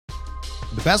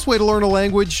The best way to learn a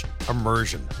language?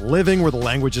 Immersion. Living where the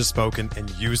language is spoken and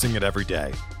using it every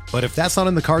day. But if that's not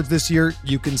in the cards this year,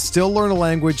 you can still learn a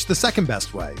language the second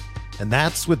best way, and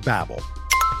that's with Babbel.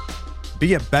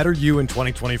 Be a better you in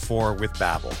 2024 with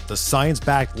Babbel, the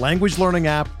science-backed language learning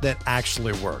app that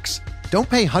actually works. Don't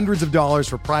pay hundreds of dollars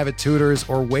for private tutors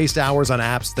or waste hours on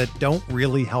apps that don't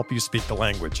really help you speak the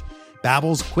language.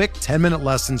 Babbel's quick 10-minute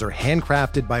lessons are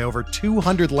handcrafted by over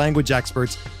 200 language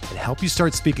experts and help you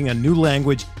start speaking a new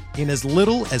language in as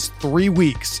little as 3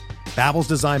 weeks. Babbel's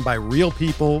designed by real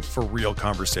people for real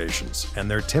conversations,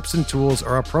 and their tips and tools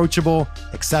are approachable,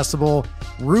 accessible,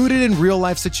 rooted in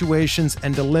real-life situations,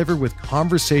 and delivered with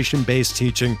conversation-based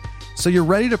teaching, so you're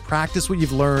ready to practice what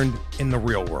you've learned in the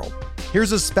real world.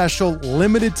 Here's a special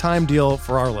limited-time deal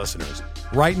for our listeners.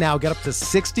 Right now, get up to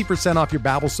 60% off your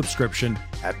Babbel subscription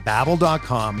at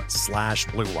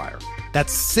babbel.com/Blue Wire.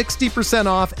 That's 60%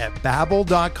 off at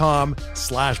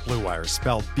babbel.com/Blue Wire,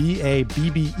 spelled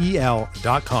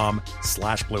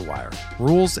BABBEL.com/Blue Wire.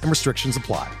 Rules and restrictions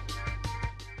apply.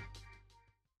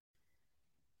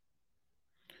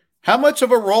 How much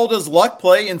of a role does luck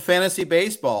play in fantasy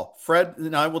baseball? Fred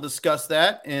and I will discuss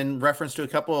that in reference to a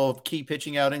couple of key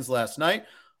pitching outings last night.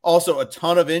 Also, a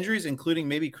ton of injuries, including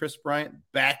maybe Chris Bryant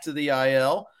back to the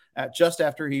IL just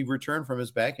after he returned from his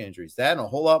back injuries. That and a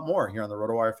whole lot more here on the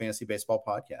RotoWire Fantasy Baseball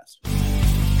Podcast.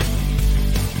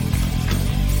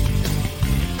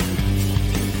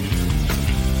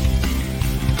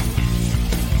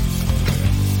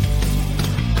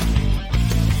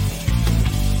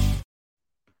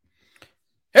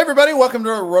 Hey, everybody. Welcome to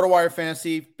our RotoWire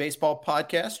Fantasy Baseball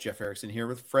Podcast. Jeff Erickson here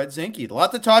with Fred Zinke. A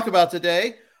lot to talk about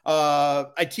today.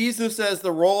 I tease this as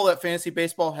the role that fantasy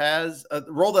baseball has, the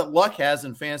role that luck has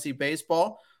in fantasy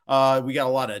baseball. We got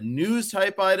a lot of news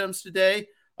type items today,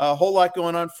 a whole lot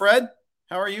going on. Fred,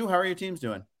 how are you? How are your teams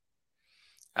doing?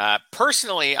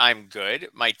 Personally, I'm good.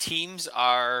 My teams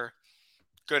are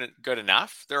good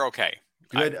enough. They're okay.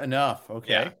 Good enough.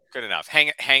 Okay. Yeah, good enough.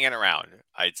 Hanging around,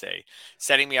 I'd say.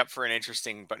 Setting me up for an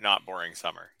interesting but not boring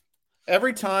summer.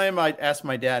 Every time I ask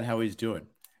my dad how he's doing,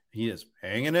 he is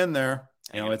hanging in there.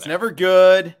 It's never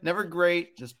good, never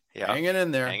great, just hanging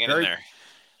in there.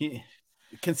 He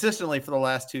consistently for the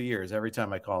last 2 years, every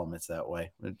time I call him, it's that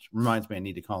way. It reminds me I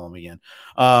need to call him again.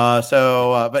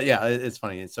 But yeah, it's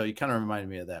funny. So you kind of reminded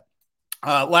me of that.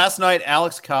 Last night,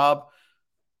 Alex Cobb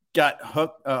got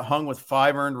hung with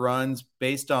 5 earned runs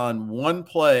based on one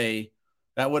play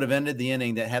that would have ended the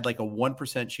inning that had like a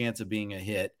 1% chance of being a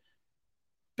hit.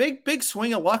 Big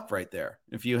swing of luck right there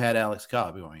if you had Alex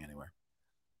Cobb going anywhere.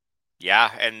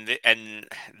 Yeah, and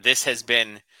this has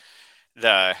been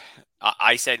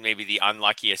I said maybe the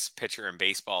unluckiest pitcher in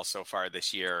baseball so far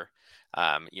this year.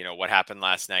 What happened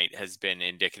last night has been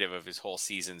indicative of his whole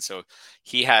season. So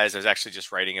I was actually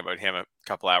just writing about him a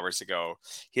couple hours ago.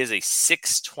 He has a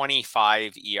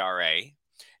 6.25 ERA.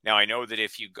 Now I know that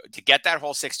to get that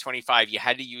whole 6.25, you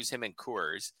had to use him in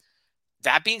Coors.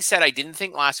 That being said, I didn't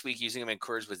think last week using him in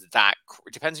Coors was it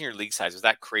depends on your league size, was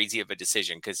that crazy of a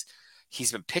decision because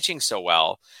he's been pitching so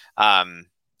well.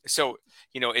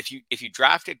 If you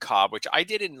drafted Cobb, which I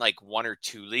did in like 1 or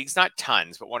 2 leagues, not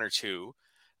tons, but 1 or 2,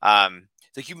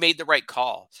 you made the right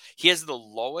call. He has the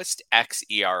lowest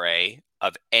xERA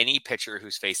of any pitcher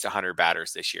who's faced 100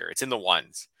 batters this year. It's in the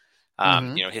ones.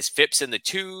 His FIP's in the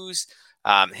 2s.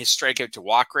 His strikeout to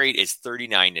walk rate is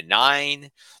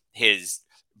 39-9. His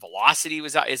velocity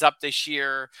is up this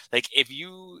year. Like if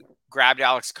you grabbed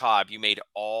Alex Cobb, you made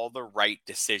the right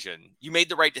decision.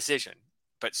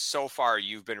 But so far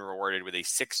you've been rewarded with a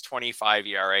 6.25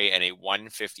 ERA and a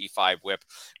 1.55 WHIP,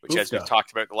 which as we've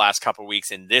talked about the last couple of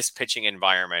weeks in this pitching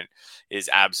environment is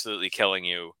absolutely killing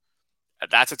you.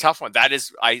 That's a tough one. That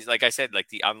is, like I said,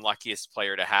 the unluckiest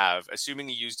player to have, assuming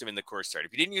you used him in the Coors start.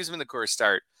 If you didn't use him in the Coors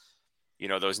start,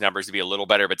 those numbers would be a little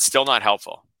better, but still not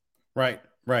helpful. Right.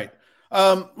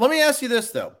 Let me ask you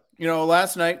this though.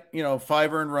 Last night,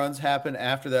 5 earned runs happened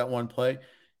after that one play.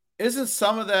 Isn't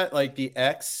some of that like the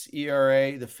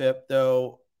xERA, the FIP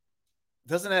though?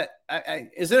 Isn't it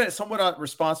somewhat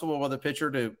responsible for the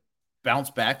pitcher to bounce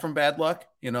back from bad luck?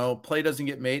 Play doesn't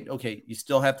get made. Okay, you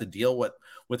still have to deal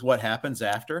with what happens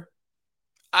after.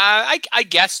 I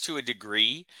guess to a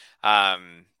degree.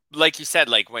 Like you said,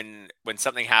 like when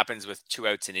something happens with 2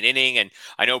 outs in an inning, and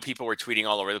I know people were tweeting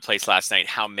all over the place last night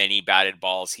how many batted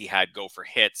balls he had go for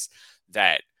hits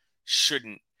that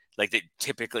shouldn't, like they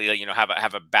typically,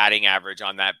 have a batting average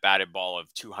on that batted ball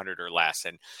of 200 or less.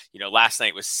 And, last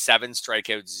night was 7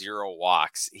 strikeouts, 0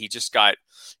 walks. He just got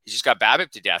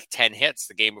BABIP to death, 10 hits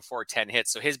the game before, 10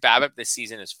 hits. So his BABIP this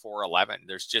season is 4.11.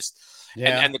 There's just,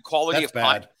 and the quality of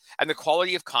And the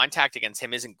quality of contact against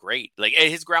him isn't great. Like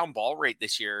his ground ball rate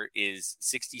this year is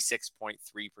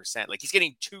 66.3%. Like he's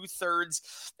getting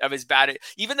 2/3 of his batted,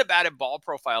 even the batted ball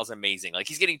profile is amazing. Like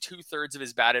he's getting 2/3 of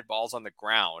his batted balls on the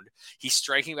ground. He's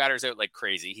striking batters out like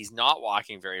crazy. He's not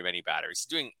walking very many batters. He's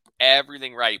doing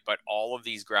everything right, but all of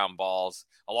these ground balls,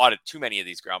 too many of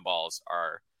these ground balls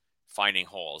are finding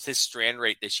holes. His strand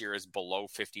rate this year is below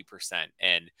 50%.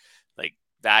 And like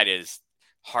that is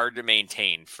hard to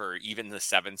maintain for even the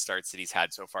 7 starts that he's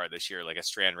had so far this year. Like a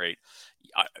strand rate,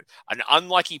 an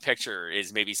unlucky pitcher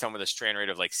is maybe some with a strand rate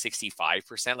of like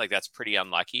 65%. Like that's pretty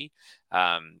unlucky.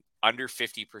 Under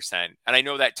 50%. And I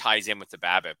know that ties in with the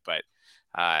BABIP, but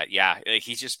yeah, like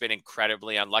he's just been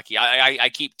incredibly unlucky. I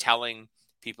keep telling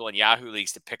people in Yahoo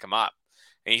leagues to pick him up,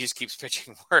 and he just keeps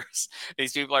pitching worse.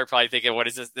 These people are probably thinking, what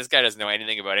is this? This guy doesn't know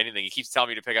anything about anything. He keeps telling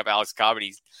me to pick up Alex Cobb,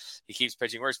 and he keeps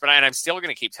pitching worse. But I'm still going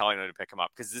to keep telling him to pick him up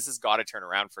because this has got to turn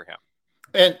around for him.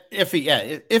 And if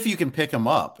you can pick him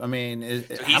up, I mean,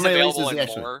 so he's available in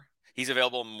more. He's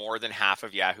available in more than half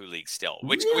of Yahoo leagues still,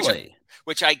 which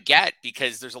I get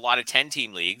because there's a lot of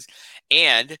 10-team leagues,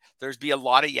 and there's be a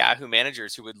lot of Yahoo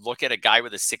managers who would look at a guy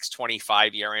with a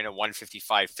 6.25 ERA and a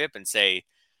 1.55 FIP and say,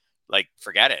 like,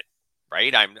 forget it.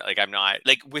 Right. I'm not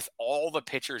like with all the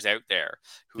pitchers out there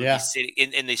who would be sitting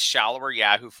in these shallower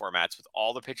Yahoo formats with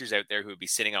all the pitchers out there who would be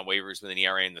sitting on waivers with an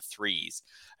ERA in the 3s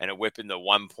and a whip in the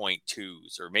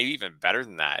 1.2s or maybe even better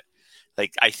than that.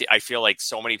 Like I feel like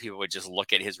so many people would just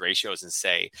look at his ratios and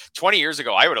say 20 years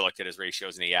ago, I would have looked at his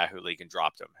ratios in a Yahoo league and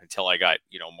dropped them until I got,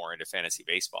 more into fantasy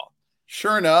baseball.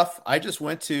 Sure enough, I just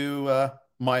went to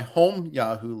my home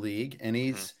Yahoo league and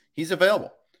he's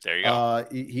available. There you go.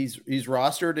 He's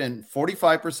rostered in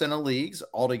 45% of leagues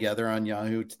altogether on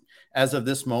Yahoo. As of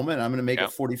this moment, I'm going to make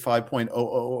it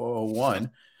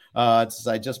 45.0001. Since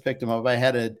I just picked him up. I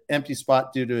had an empty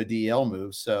spot due to a DL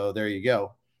move. So there you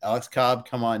go. Alex Cobb,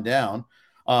 come on down.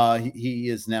 He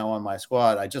is now on my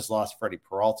squad. I just lost Freddie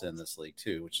Peralta in this league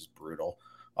too, which is brutal.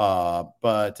 And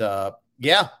the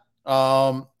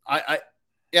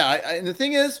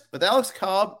thing is with Alex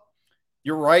Cobb,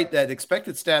 you're right that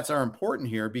expected stats are important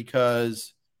here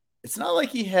because it's not like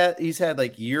he's had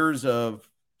like years of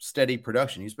steady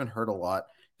production. He's been hurt a lot.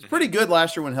 He's pretty good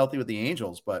last year when healthy with the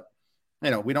Angels, but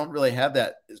we don't really have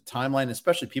that timeline,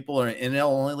 especially people are in NL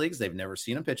only leagues. They've never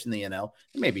seen him pitch in the NL.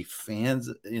 Maybe fans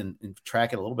in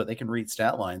track it a little bit. They can read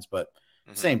stat lines, but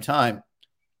at the same time,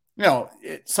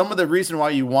 some of the reason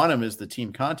why you want him is the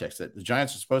team context that the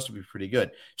Giants are supposed to be pretty good.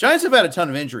 Giants have had a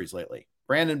ton of injuries lately.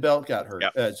 Brandon Belt got hurt.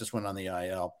 Just went on the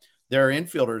IL. Their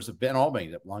infielders have been all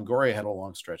banged up. Longoria had a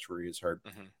long stretch where he was hurt.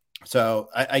 So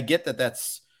I get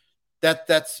that's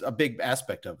a big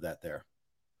aspect of that there.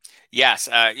 Yes.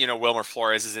 Wilmer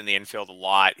Flores is in the infield a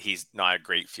lot. He's not a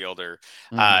great fielder.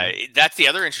 That's the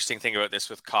other interesting thing about this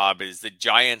with Cobb is the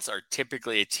Giants are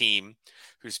typically a team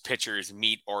whose pitchers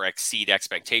meet or exceed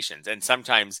expectations.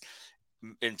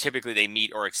 And typically they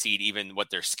meet or exceed even what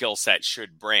their skill set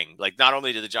should bring. Like not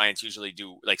only do the Giants usually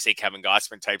do like say Kevin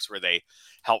Gausman types where they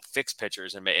help fix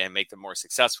pitchers and make them more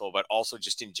successful, but also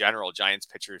just in general, Giants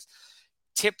pitchers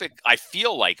I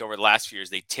feel like over the last few years,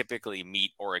 they typically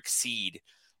meet or exceed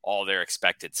all their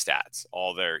expected stats,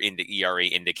 all their ERA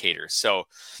indicators. So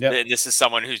this is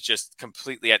someone who's just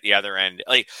completely at the other end.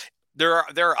 Like there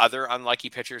are other unlucky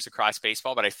pitchers across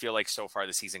baseball, but I feel like so far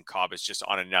this season, Cobb is just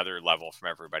on another level from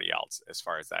everybody else as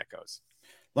far as that goes.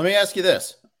 Let me ask you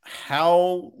this.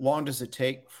 How long does it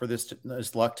take for this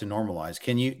luck to normalize?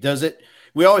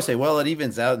 We always say, well, it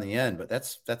evens out in the end, but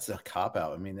that's a cop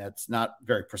out. I mean, that's not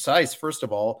very precise. First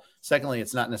of all, secondly,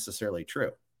 it's not necessarily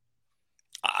true.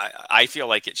 I feel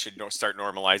like it should start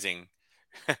normalizing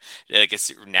like it's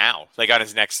now, like on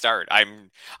his next start. I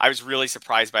was really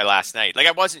surprised by last night. Like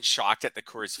I wasn't shocked at the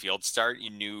Coors Field start.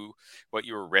 You knew what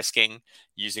you were risking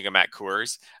using him at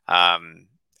Coors.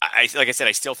 Like I said,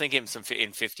 I still think in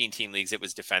 15-team leagues it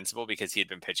was defensible because he had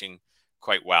been pitching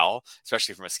quite well,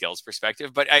 especially from a skills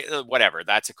perspective. But whatever,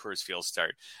 that's a Coors Field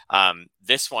start.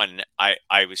 This one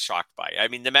I was shocked by. I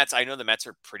mean, the Mets. I know the Mets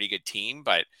are a pretty good team,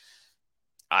 but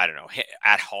I don't know,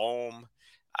 at home.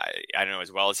 I don't know,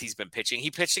 as well as he's been pitching. He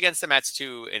pitched against the Mets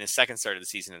too in his second start of the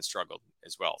season and struggled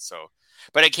as well. So,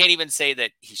 but I can't even say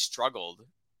that he struggled.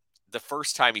 The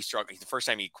first time he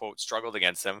quote struggled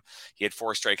against them, he had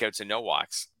 4 strikeouts and no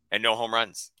walks and no home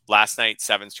runs. Last night,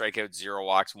 7 strikeouts, 0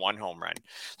 walks, 1 home run.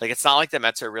 Like it's not like the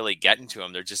Mets are really getting to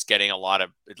him. They're just getting it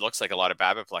looks like a lot of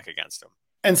BABIP luck against him.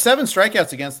 And 7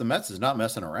 strikeouts against the Mets is not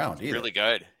messing around either. Really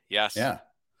good. Yes. Yeah.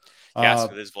 Yes,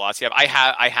 with his velocity.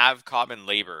 I have Cobb in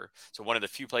labor. So one of the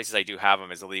few places I do have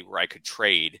him is a league where I could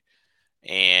trade.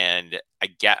 And I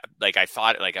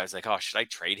was like, oh, should I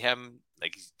trade him?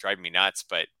 like he's driving me nuts,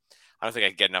 but I don't think I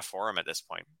can get enough for him at this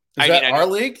point. Is that our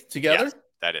league together? Yes,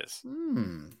 that is.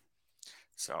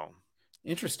 So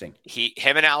interesting.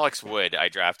 Him and Alex Wood, I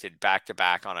drafted back to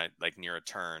back on near a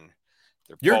turn.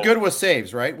 You're good with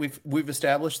saves, right? We've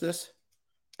established this.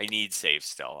 I need saves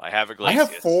still. I have Iglesias.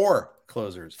 I have 4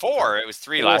 closers. 4. It was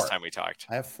 3 last time we talked.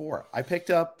 I have 4. I picked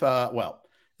up.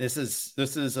 This is a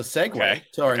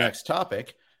segue to our next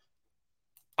topic.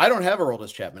 I don't have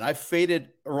Aroldis Chapman. I faded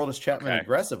Aroldis Chapman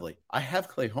aggressively. I have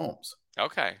Clay Holmes.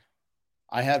 Okay.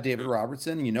 I have David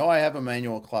Robertson. I have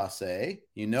Emmanuel Clase.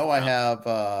 I have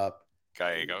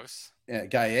Gallegos.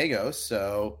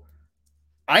 So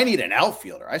I need an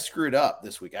outfielder. I screwed up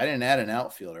this week. I didn't add an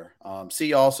outfielder.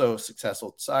 See also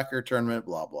successful soccer tournament,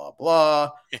 blah, blah,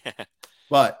 blah.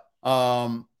 But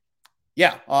I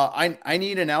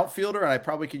need an outfielder, and I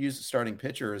probably could use a starting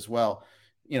pitcher as well.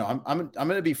 I'm going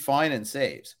to be fine in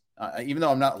saves. Even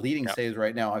though I'm not leading saves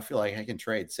right now, I feel like I can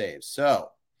trade saves. So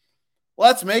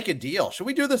let's make a deal. Should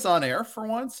we do this on air for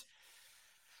once?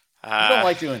 I don't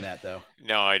like doing that, though.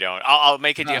 No, I don't. I'll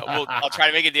make a deal. I'll try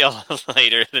to make a deal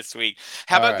later this week.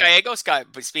 How about Gallegos?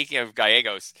 But speaking of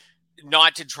Gallegos,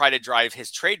 not to try to drive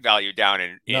his trade value down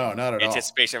in not at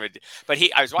anticipation all. Of it. But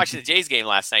I was watching the Jays game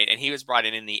last night, and he was brought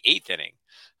in the 8th inning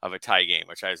of a tie game,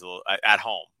 which I was at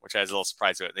home, which I was a little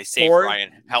surprised with. They saved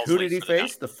Ryan Helsley. Who did he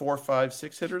face? The 4, 5,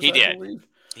 6 hitters. He did.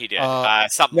 He did.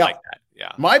 Something like that.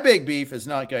 Yeah. My big beef is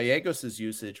not Gallegos'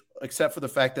 usage, except for the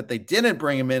fact that they didn't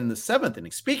bring him in the 7th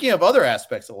inning. Speaking of other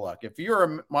aspects of luck, if you're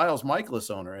a Miles Michaelis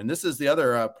owner, and this is the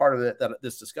other part of it that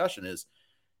this discussion is,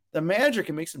 the manager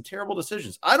can make some terrible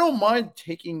decisions. I don't mind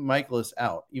taking Michaelis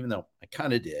out, even though I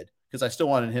kind of did, because I still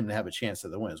wanted him to have a chance at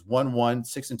the wins. 1-1,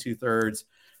 6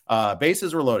 2/3.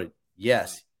 Bases were loaded.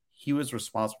 Yes, he was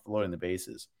responsible for loading the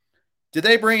bases. Did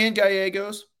they bring in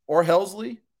Gallegos or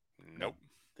Helsley? Nope.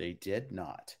 They did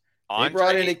not. They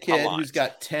brought in a kid who's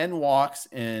got 10 walks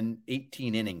in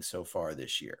 18 innings so far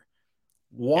this year.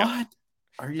 What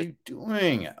are you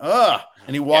doing? And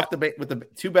he walked with the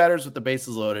 2 batters with the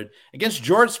bases loaded against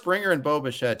George Springer and Bo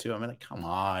Bichette too. I'm like, come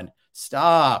on,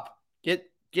 stop.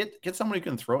 Get someone who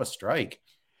can throw a strike.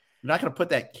 You're not going to put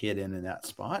that kid in that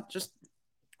spot. Just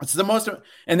it's the most.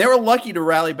 And they were lucky to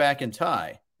rally back and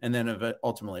tie, and then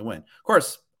ultimately win. Of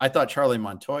course, I thought Charlie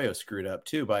Montoyo screwed up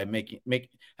too by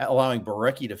allowing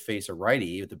Borucki to face a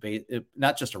righty with the base,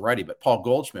 not just a righty, but Paul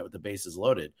Goldschmidt with the bases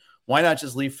loaded. Why not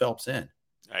just leave Phelps in?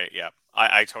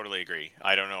 I totally agree.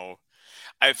 I don't know.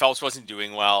 Phelps wasn't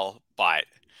doing well, but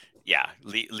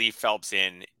leave Phelps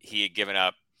in. He had given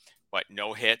up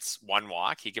no hits, 1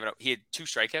 walk. He had 2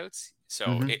 strikeouts. So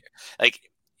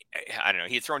I don't know.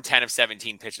 He had thrown 10 of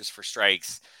 17 pitches for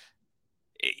strikes.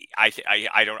 I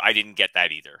didn't get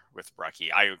that either with Borucki.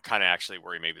 I kind of actually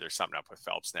worry maybe there's something up with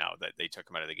Phelps now that they took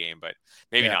him out of the game, but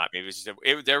maybe not. Maybe it's just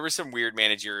there were some weird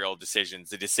managerial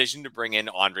decisions. The decision to bring in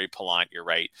Andre Pallant, you're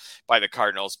right, by the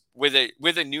Cardinals with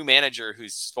a new manager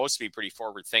who's supposed to be pretty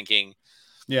forward thinking.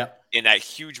 Yeah. In that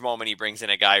huge moment, he brings in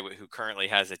a guy who currently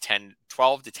has a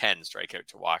 12 to 10 strikeout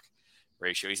to walk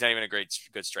ratio. He's not even a good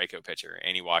strikeout pitcher,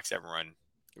 and he walks everyone.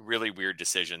 Really weird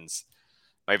decisions.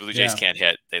 My Blue Jays can't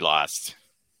hit. They lost.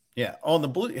 Yeah. Oh, the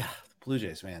Blue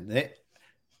Jays, man.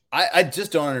 I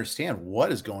just don't understand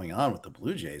what is going on with the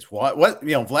Blue Jays. What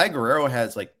Vlad Guerrero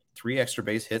has 3 extra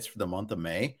base hits for the month of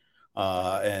May.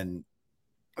 And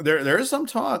there is some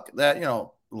talk that,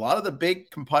 a lot of the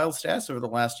big compiled stats over the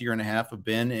last year and a half have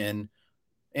been in,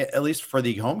 at least for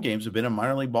the home games, have been in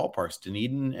minor league ballparks,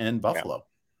 Dunedin and Buffalo.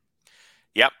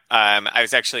 Yep. I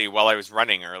was actually, while I was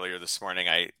running earlier this morning,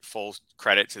 full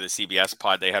credit to the CBS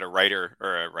pod. They had a reader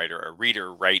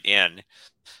write in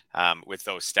with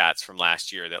those stats from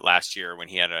last year, that last year when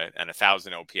he had an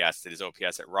 1,000 OPS, that his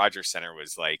OPS at Rogers Center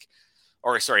was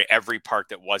every park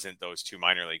that wasn't those 2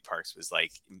 minor league parks was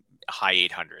high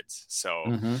 800s. So,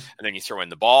 and then you throw in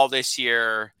the ball this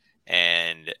year,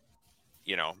 and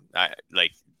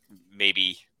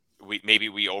maybe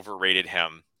we overrated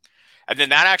him. And then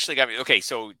that actually got me. Okay,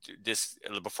 so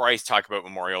before I talk about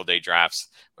Memorial Day drafts,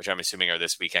 which I'm assuming are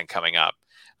this weekend coming up,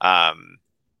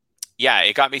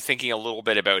 it got me thinking a little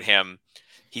bit about him.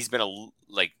 He's been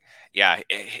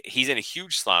he's in a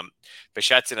huge slump.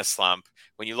 Bichette's in a slump.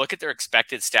 When you look at their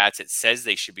expected stats, it says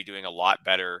they should be doing a lot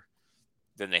better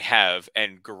than they have.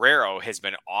 And Guerrero has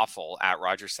been awful at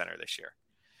Rogers Center this year.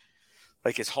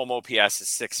 His home OPS is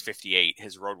 658.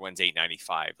 His road win's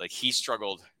 895. He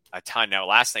struggled a ton. Now,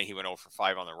 last night he went 0 for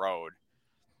 5 on the road.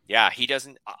 Yeah, he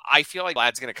doesn't. I feel like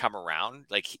Vlad's going to come around.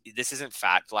 This isn't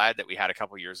fat Vlad that we had a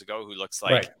couple years ago, who looks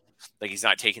like he's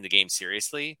not taking the game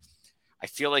seriously. I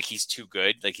feel like he's too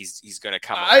good. He's going to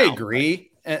come around. I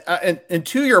agree. And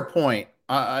to your point,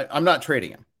 I'm not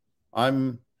trading him.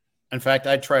 In fact,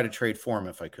 I'd try to trade for him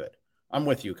if I could. I'm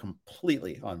with you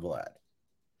completely on Vlad.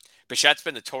 Bichette's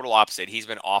been the total opposite. He's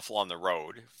been awful on the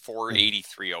road.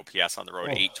 483 OPS on the road,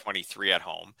 823 at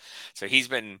home. So he's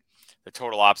been the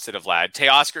total opposite of Vlad.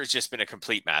 Teoscar has just been a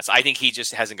complete mess. I think he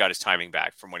just hasn't got his timing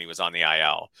back from when he was on the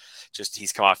IL. Just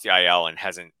he's come off the IL and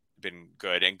hasn't been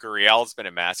good. And Gurriel's been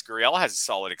a mess. Gurriel has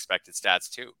solid expected stats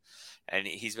too. And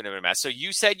he's been a mess. So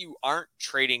you said you aren't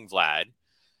trading Vlad.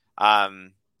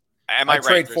 Am I right?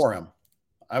 Trade for him.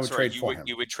 I would trade for him.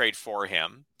 You would trade for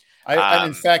him.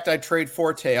 In fact, I'd trade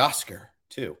for Teoscar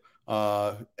too,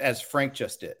 as Frank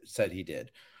just said he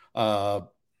did.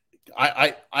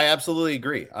 I absolutely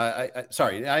agree.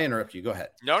 Sorry, I interrupt you. Go ahead.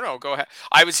 No, go ahead.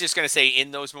 I was just going to say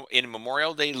in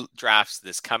Memorial Day drafts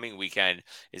this coming weekend,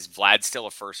 is Vlad still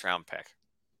a first round pick?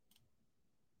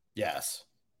 Yes,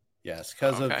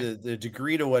 because of the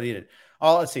degree to what he did.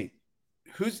 Oh, let's see.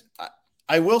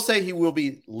 I will say he will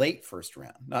be late first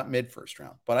round, not mid first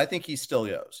round, but I think he still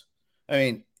goes. I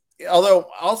mean, although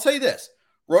I'll say this,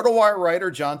 RotoWire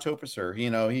writer John Topper,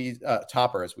 he's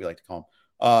Topper, as we like to call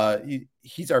him.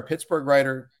 He's our Pittsburgh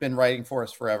writer, been writing for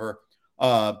us forever.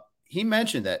 He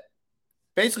mentioned that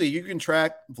basically you can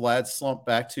track Vlad's slump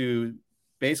back to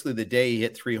basically the day he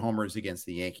hit 3 homers against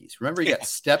the Yankees. Remember, he got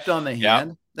stepped on the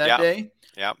hand that day?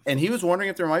 Yeah. And he was wondering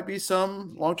if there might be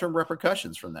some long-term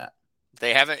repercussions from that.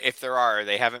 They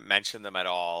haven't mentioned them at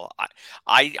all.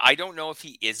 I don't know if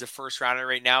he is a first rounder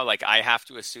right now. Like, I have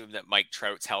to assume that Mike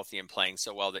Trout's healthy and playing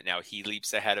so well that now he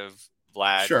leaps ahead of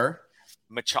Vlad. Sure.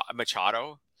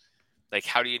 Machado. Like,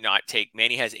 how do you not take?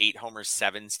 Manny has 8 homers,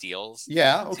 7 steals.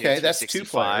 Yeah. Okay. That's 2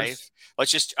 players. Let's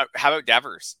just, how about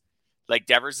Devers? Like,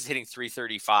 Devers is hitting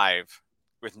 335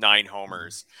 with 9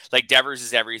 homers. Like, Devers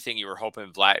is everything you were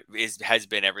hoping Vlad has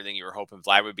been everything you were hoping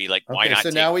Vlad would be. Like, why not? So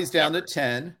now he's down to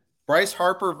 10. Bryce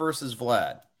Harper versus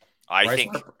Vlad.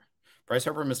 Bryce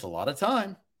Harper missed a lot of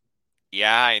time.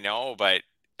 Yeah, I know, but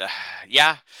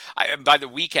by the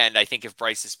weekend, I think if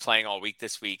Bryce is playing all week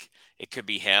this week, it could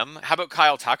be him. How about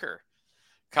Kyle Tucker?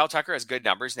 Kyle Tucker has good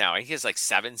numbers now. He has like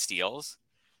 7 steals,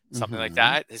 something like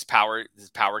that. His power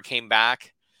came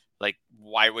back. Like,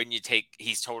 why wouldn't you take?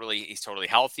 He's totally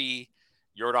healthy.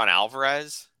 Yordan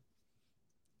Alvarez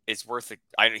is worth it.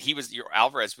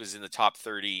 Alvarez was in the top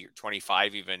 30 or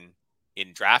 25 even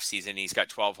in draft season. He's got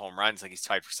 12 home runs. Like, he's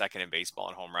tied for second in baseball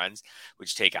in home runs. Would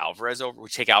you take Alvarez over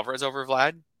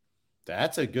Vlad?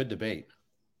 That's a good debate.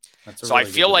 So I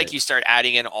feel like you start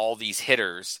adding in all these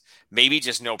hitters, maybe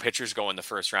just no pitchers go in the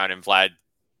first round and Vlad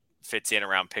fits in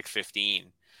around pick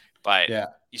 15. But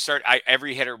you start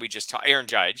every hitter we just talked. Aaron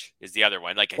Judge is the other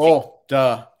one. Like,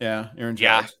 Aaron Judge.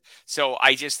 Yeah. So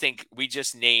I just think we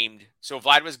just named. So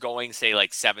Vlad was going, say,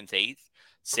 like 7th, 8th,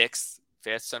 6th,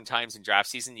 5th sometimes in draft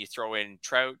season. You throw in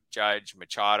Trout, Judge,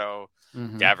 Machado,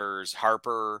 Devers,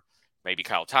 Harper, maybe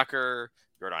Kyle Tucker,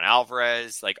 Yordan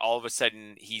Alvarez. Like, all of a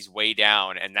sudden he's way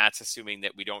down, and that's assuming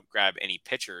that we don't grab any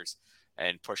pitchers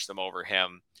and push them over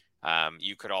him.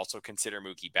 You could also consider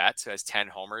Mookie Betts, who has 10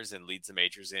 homers and leads the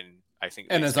majors in, I think.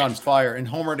 And is on fire and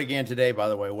homered again today, by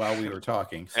the way, while we were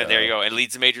talking. So. And there you go. And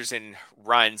leads the majors in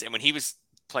runs. And when he was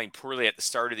playing poorly at the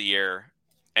start of the year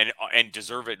and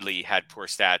deservedly had poor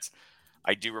stats,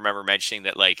 I do remember mentioning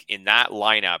that, like, in that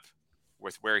lineup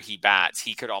with where he bats,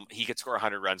 he could score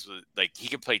 100 runs. Like, he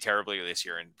could play terribly this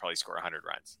year and probably score 100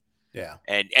 runs. Yeah.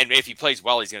 And if he plays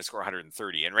well, he's going to score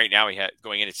 130. And right now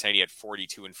going into tonight, he had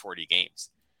 42 in 40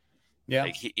 games. Yeah,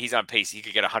 like he's on pace. He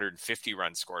could get 150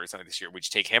 runs scored or something this year. Would you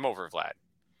take him over Vlad?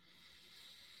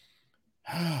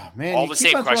 Man, all the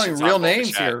same questions. Real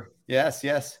names here. Yes.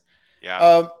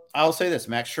 Yeah. I'll say this: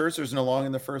 Max Scherzer's no longer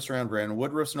in the first round. Brandon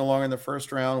Woodruff's no longer in the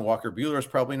first round. Walker Buehler's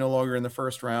probably no longer in the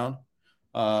first round.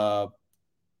 Shohei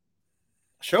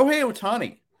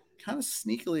Ohtani kind of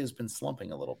sneakily has been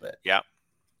slumping a little bit. Yeah.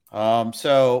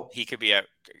 So he could be.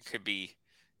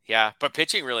 Yeah, but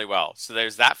pitching really well. So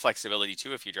there's that flexibility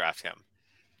too if you draft him.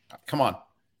 Come on.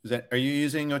 Are you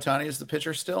using Ohtani as the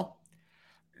pitcher still?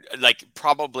 Like,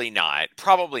 probably not.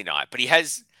 But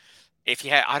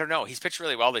I don't know. He's pitched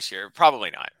really well this year.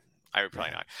 Probably not. I would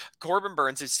probably not. Corbin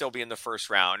Burns would still be in the first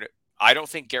round. I don't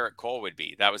think Garrett Cole would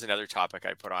be. That was another topic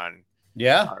I put on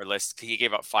our list. He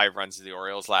gave up 5 runs to the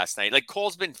Orioles last night. Like,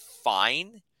 Cole's been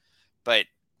fine, but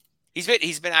he's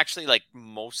been actually, like,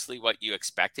 mostly what you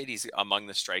expected. He's among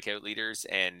the strikeout leaders,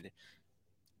 and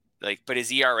like, but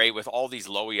his ERA, with all these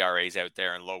low ERAs out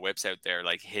there and low whips out there,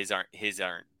 like, his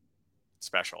aren't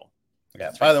special.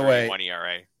 Yeah. By the way, 1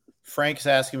 ERA. Frank's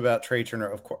asking about Trey Turner.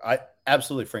 Of course,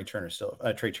 absolutely Trey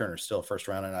Turner's still first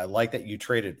round, and I like that you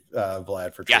traded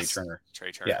Vlad for Trey Turner.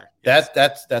 Trey Turner. Yeah,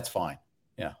 yes. That's fine.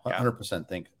 Yeah, 100%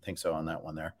 think so on that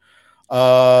one there.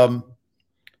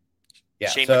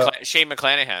 Shane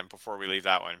McClanahan, before we leave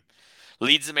that one,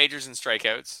 leads the majors in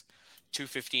strikeouts,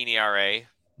 2.15 ERA.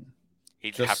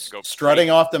 He'd just have to go strutting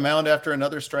off the mound after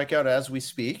another strikeout as we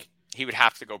speak. He would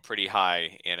have to go pretty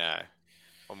high in a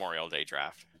Memorial Day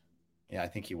draft. Yeah, I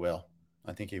think he will.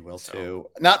 I think he will too.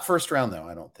 Not first round though,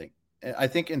 I don't think. I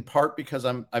think in part because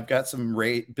I've got some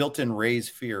built-in Rays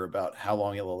fear about how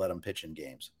long he'll let him pitch in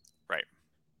games.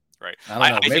 Right. I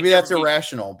don't know. Maybe that's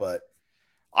irrational, but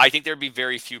I think there'd be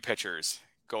very few pitchers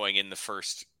going in the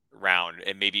first round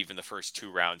and maybe even the first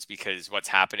 2 rounds, because what's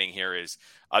happening here is,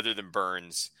 other than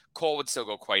Burns, Cole would still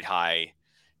go quite high.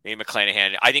 Maybe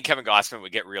McClanahan. I think Kevin Gausman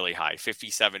would get really high,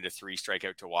 57 to 3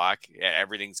 strikeout to walk. Yeah,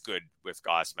 everything's good with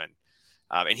Gausman.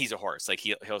 And he's a horse. Like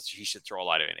he should throw a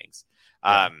lot of innings.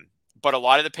 Yeah. But a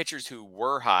lot of the pitchers who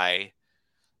were high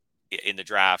in the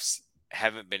drafts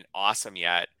haven't been awesome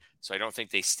yet. So I don't think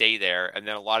they stay there. And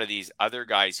then a lot of these other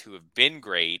guys who have been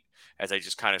great, as I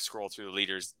just kind of scroll through the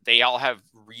leaders, they all have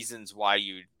reasons why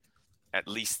you'd at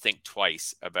least think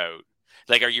twice about,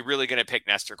 like, are you really going to pick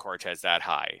Nestor Cortez that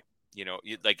high? You know,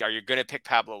 are you going to pick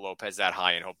Pablo Lopez that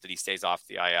high and hope that he stays off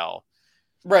the IL?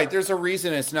 Right. There's a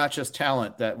reason it's not just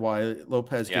talent that why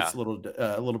Lopez gets a little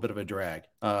bit of a drag,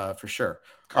 for sure.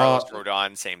 Carlos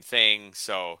Rodon, same thing.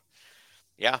 So,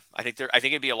 yeah, I think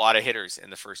it'd be a lot of hitters in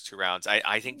the first 2 rounds.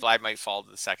 I think Vlad might fall to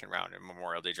the second round in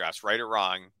Memorial Day drafts, right or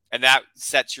wrong, and that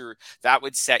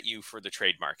would set you for the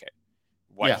trade market.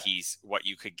 What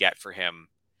you could get for him,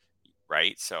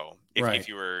 right? So if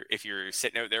you're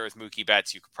sitting out there with Mookie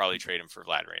Betts, you could probably trade him for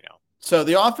Vlad right now. So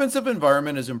the offensive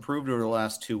environment has improved over the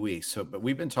last 2 weeks. But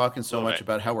we've been talking so much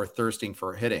about how we're thirsting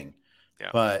for hitting,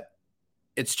 but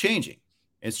it's changing.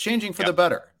 It's changing for the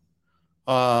better.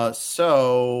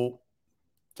 So,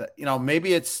 you know, maybe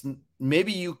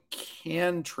you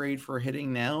can trade for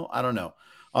hitting now. I don't know.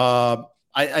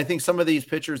 I think some of these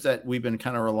pitchers that we've been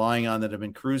kind of relying on that have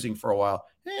been cruising for a while,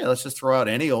 hey, let's just throw out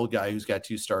any old guy who's got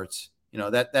 2 starts. You know,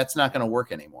 that's not going to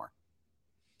work anymore.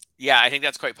 Yeah, I think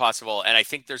that's quite possible. And I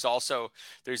think there's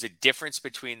a difference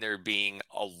between there being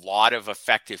a lot of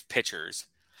effective pitchers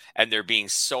and there being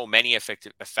so many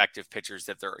effective pitchers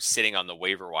that they're sitting on the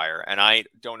waiver wire. And I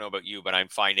don't know about you, but I'm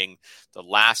finding the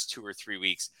last 2 or 3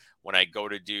 weeks when I go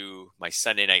to do my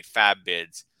Sunday night fab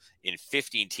bids in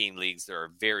 15-team leagues, there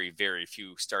are very, very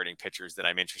few starting pitchers that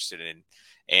I'm interested in.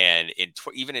 And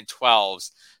even in 12s,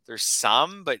 there's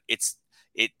some, but it's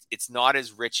not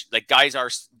as rich. Like guys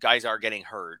are getting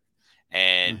hurt.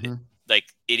 And like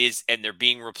it is, and they're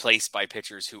being replaced by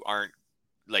pitchers who aren't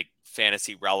like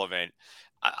fantasy relevant.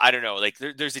 I don't know. Like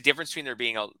there's a difference between there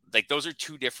being those are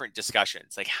 2 different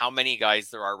discussions. Like how many guys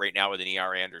there are right now with an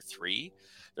ERA under 3.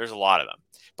 There's a lot of them.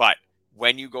 But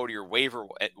when you go to your waiver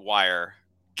wire,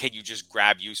 can you just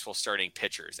grab useful starting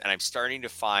pitchers? And I'm starting to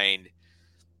find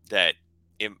that,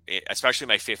 especially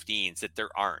my 15s, that there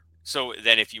aren't. So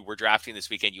then if you were drafting this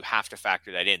weekend, you have to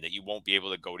factor that in, that you won't be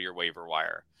able to go to your waiver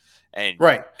wire and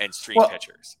stream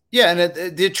pitchers. Yeah,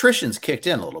 and the attrition's kicked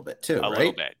in a little bit too, a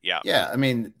little bit, yeah. Yeah, I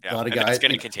mean, a lot of guys. It's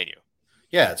going to continue.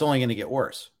 Yeah, it's only going to get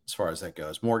worse as far as that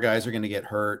goes. More guys are going to get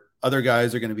hurt. Other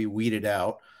guys are going to be weeded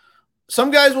out. Some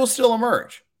guys will still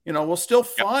emerge. You know, we'll still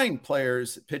find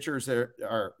pitchers that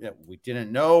are we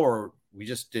didn't know, or we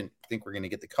just didn't think we're going to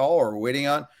get the call, or we're waiting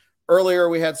on. Earlier,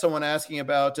 we had someone asking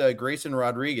about Grayson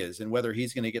Rodriguez and whether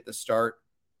he's going to get the start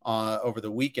over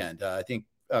the weekend. I think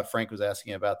Frank was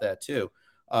asking about that too.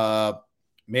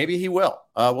 Maybe he will.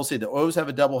 We'll see. The O's have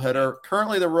a doubleheader.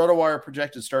 Currently, the RotoWire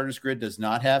projected starters grid does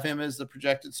not have him as the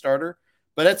projected starter,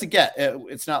 but that's a get.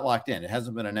 It's not locked in. It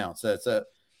hasn't been announced. It's a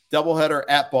doubleheader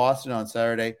at Boston on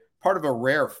Saturday, part of a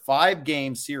rare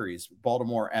 5-game series,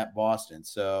 Baltimore at Boston.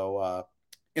 So,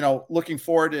 looking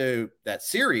forward to that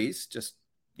series. Just,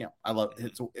 I love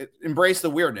it. Embrace the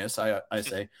weirdness. I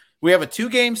say we have a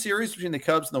 2-game series between the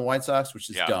Cubs and the White Sox, which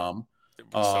is dumb.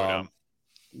 So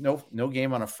dumb. No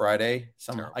game on a Friday.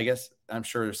 I guess I'm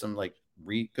sure there's some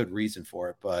good reason for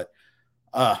it, but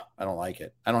I don't like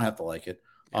it. I don't have to like it.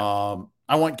 Yeah.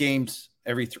 I want games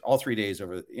all 3 days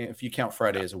over. If you count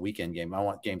Friday as a weekend game, I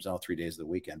want games all 3 days of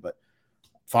the weekend. But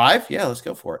 5, let's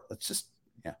go for it. Let's just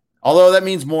Although that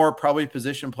means more probably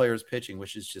position players pitching,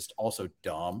 which is just also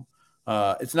dumb.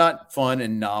 It's not fun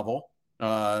and novel.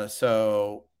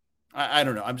 So I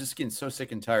don't know. I'm just getting so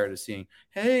sick and tired of seeing,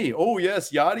 hey, oh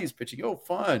yes, Yachty's pitching. Oh,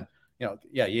 fun.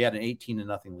 You had an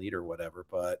 18-0 lead or whatever.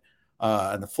 But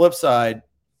on the flip side,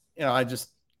 I just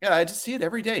see it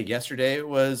every day. Yesterday it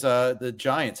was the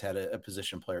Giants had a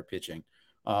position player pitching.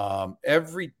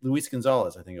 Luis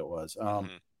Gonzalez, I think it was.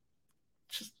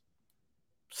 Just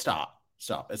stop.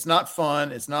 Stop. It's not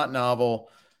fun. It's not novel.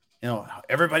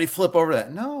 Everybody flip over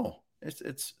that. No,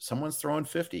 it's someone's throwing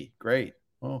 50. Great.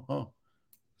 Oh.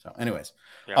 So anyways,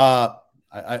 yeah.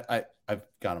 I've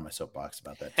gone on my soapbox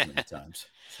about that too many times.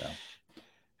 So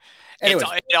anyways.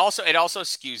 It also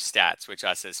skews stats, which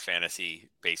us as fantasy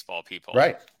baseball people,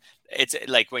 right? It's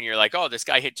like when you're like, oh, this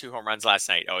guy hit 2 home runs last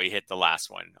night. Oh, he hit the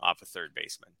last one off a third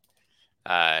baseman.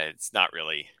 It's not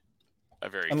really a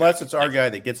very unless it's our guy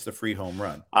that gets the free home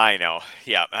run. I know.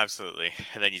 Yeah, absolutely.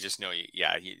 And then you just know,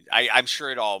 I'm sure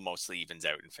it all mostly evens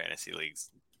out in fantasy leagues.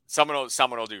 Someone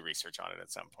will do research on it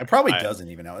at some point. It probably doesn't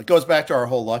even know. It goes back to our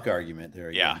whole luck argument there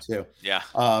again too. Yeah.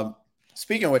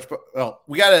 Speaking of which, well,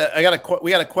 we got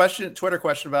a Twitter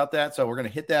question about that, so we're going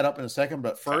to hit that up in a second.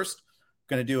 But first,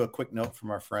 I'm going to do a quick note from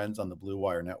our friends on the Blue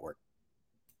Wire Network.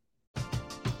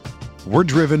 We're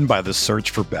driven by the search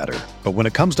for better, but when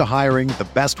it comes to hiring, the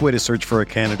best way to search for a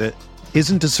candidate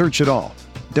isn't to search at all.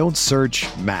 Don't search.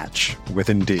 Match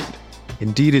with Indeed.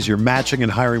 Indeed is your matching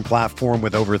and hiring platform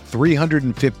with over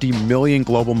 350 million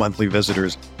global monthly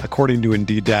visitors, according to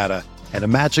Indeed data, and a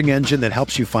matching engine that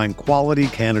helps you find quality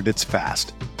candidates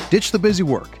fast. Ditch the busy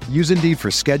work. Use Indeed for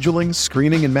scheduling,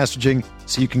 screening, and messaging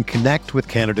so you can connect with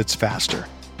candidates faster.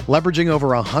 Leveraging over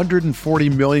 140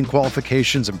 million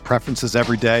qualifications and preferences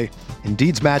every day,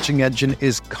 Indeed's matching engine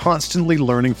is constantly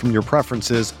learning from your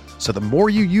preferences, so the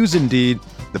more you use Indeed,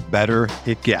 the better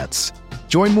it gets.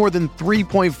 Join more than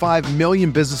 3.5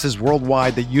 million businesses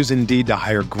worldwide that use Indeed to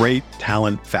hire great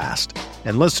talent fast.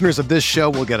 And listeners of this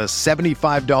show will get a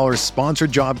 $75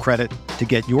 sponsored job credit to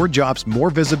get your jobs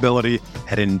more visibility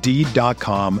at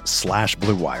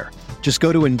Indeed.com/Blue Wire. Just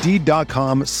go to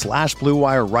Indeed.com/Blue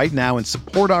Wire right now and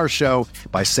support our show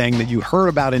by saying that you heard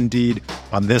about Indeed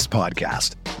on this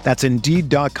podcast. That's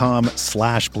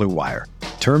Indeed.com/Blue Wire.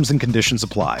 Terms and conditions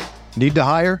apply. Need to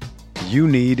hire? You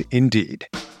need Indeed.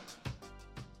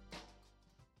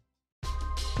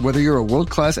 Whether you're a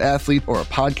world-class athlete or a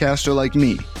podcaster like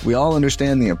me, we all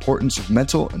understand the importance of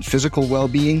mental and physical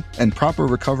well-being and proper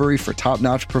recovery for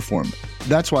top-notch performance.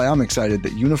 That's why I'm excited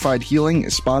that Unified Healing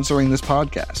is sponsoring this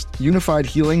podcast. Unified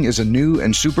Healing is a new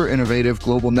and super innovative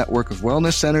global network of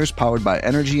wellness centers powered by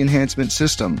Energy Enhancement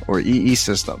System, or EE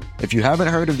System. If you haven't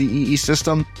heard of the EE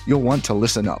System, you'll want to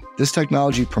listen up. This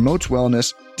technology promotes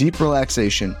wellness, deep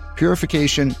relaxation,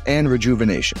 purification, and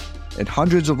rejuvenation. In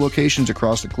hundreds of locations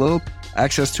across the globe,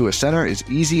 access to a center is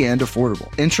easy and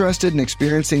affordable. Interested in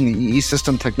experiencing the EE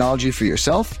System technology for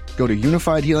yourself? Go to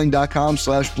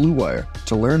unifiedhealing.com/Blue Wire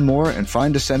to learn more and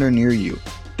find a center near you.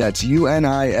 That's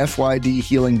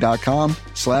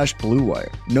UNIFYDhealing.com/Blue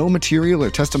Wire. No material or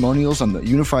testimonials on the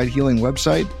Unified Healing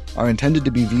website are intended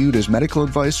to be viewed as medical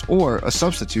advice or a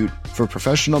substitute for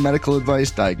professional medical advice,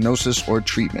 diagnosis, or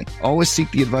treatment. Always seek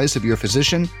the advice of your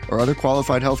physician or other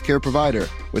qualified healthcare provider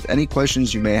with any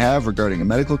questions you may have regarding a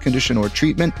medical condition or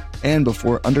treatment and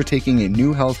before undertaking a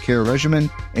new healthcare regimen,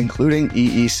 including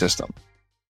EE System.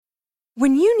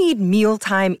 When you need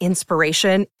mealtime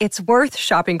inspiration, it's worth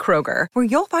shopping Kroger, where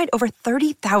you'll find over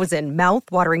 30,000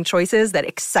 mouth-watering choices that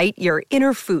excite your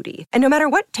inner foodie. And no matter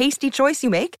what tasty choice you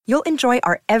make, you'll enjoy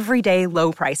our everyday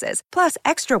low prices, plus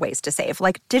extra ways to save,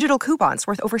 like digital coupons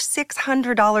worth over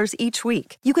 $600 each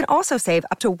week. You can also save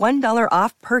up to $1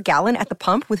 off per gallon at the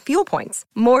pump with fuel points.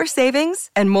 More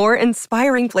savings and more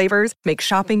inspiring flavors make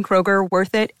shopping Kroger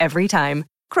worth it every time.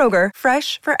 Kroger,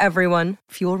 fresh for everyone.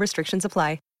 Fuel restrictions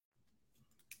apply.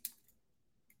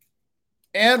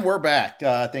 And we're back.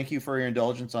 Thank you for your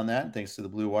indulgence on that. And thanks to the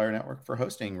Blue Wire Network for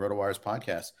hosting RotoWire's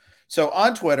podcast. So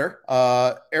on Twitter,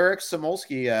 Eric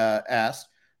Samolsky asked,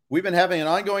 we've been having an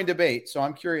ongoing debate. So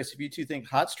I'm curious if you two think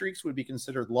hot streaks would be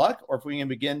considered luck or if we can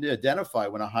begin to identify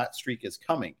when a hot streak is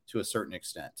coming to a certain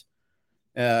extent.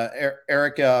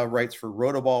 Eric writes for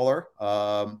Rotoballer.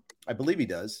 I believe he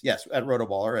does. Yes, at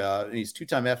Rotoballer. He's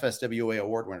two-time FSWA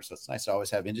award winner. So it's nice to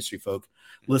always have industry folk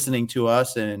listening to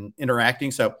us and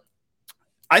interacting. So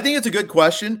I think it's a good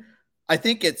question. I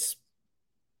think it's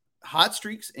hot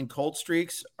streaks and cold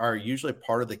streaks are usually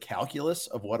part of the calculus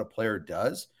of what a player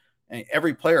does. And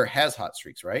every player has hot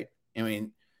streaks, right? I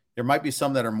mean, there might be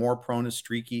some that are more prone to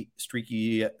streakiness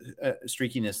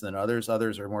than others.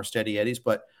 Others are more steady eddies.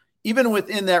 But even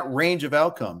within that range of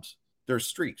outcomes, there's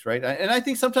streaks, right? And I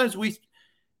think sometimes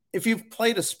if you've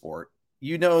played a sport,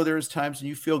 you know there's times when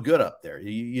you feel good up there.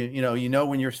 You know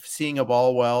when you're seeing a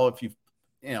ball well, if you've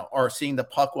or seeing the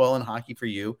puck well in hockey for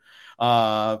you.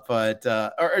 Or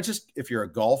just if you're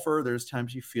a golfer, there's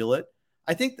times you feel it.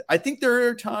 I think there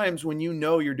are times when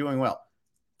you're doing well.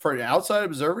 For an outside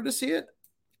observer to see it,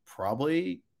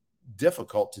 probably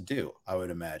difficult to do, I would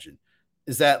imagine.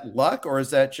 Is that luck or is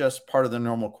that just part of the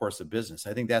normal course of business?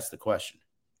 I think that's the question.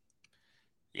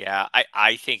 Yeah,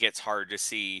 I think it's hard to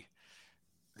see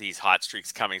these hot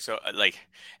streaks coming. So like,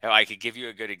 if I could give you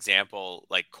a good example,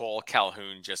 like Cole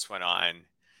Calhoun just went on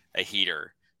a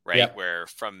heater, right? Yep. Where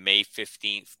from May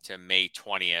 15th to May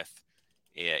 20th,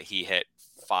 he hit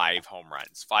 5 home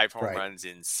runs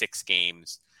in 6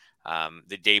 games.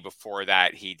 The day before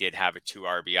that, he did have a 2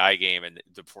 RBI game, and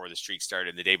before the streak started,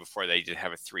 and the day before that, he did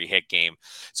have a 3 hit game.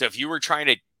 So if you were trying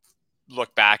to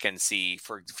look back and see,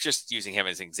 for just using him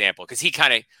as an example, because he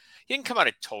didn't come out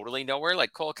of totally nowhere.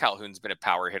 Like Cole Calhoun's been a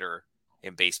power hitter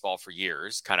in baseball for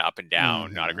years, kind of up and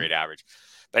down, not a great average.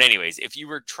 But anyways, if you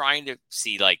were trying to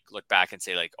see, like, look back and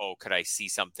say, like, oh, could I see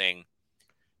something?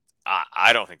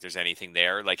 I don't think there's anything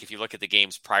there. Like, if you look at the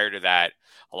games prior to that,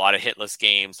 a lot of hitless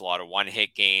games, a lot of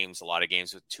 1-hit games, a lot of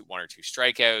games with 1 or 2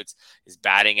 strikeouts. His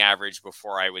batting average,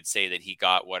 before I would say that he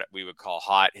got what we would call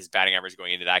hot, his batting average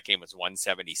going into that game was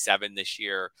 177 this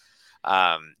year.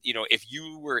 If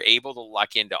you were able to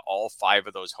luck into all 5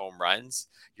 of those home runs,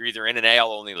 you're either in an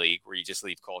AL only league where you just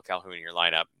leave Cole Calhoun in your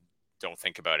lineup, don't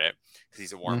think about it because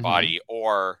he's a warm body,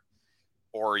 or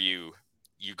you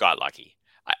got lucky.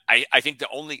 I think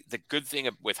the good thing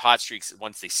with hot streaks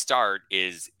once they start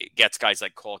is it gets guys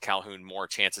like Cole Calhoun more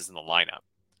chances in the lineup.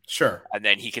 Sure. And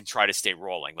then he can try to stay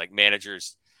rolling. Like,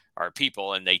 managers are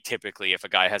people, and they typically, if a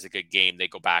guy has a good game, they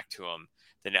go back to him.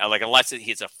 Then, like, unless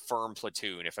he's a firm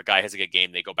platoon, if a guy has a good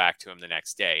game, they go back to him the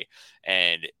next day.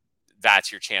 And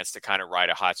that's your chance to kind of ride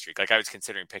a hot streak. Like, I was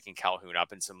considering picking Calhoun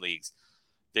up in some leagues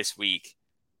this week,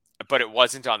 but it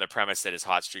wasn't on the premise that his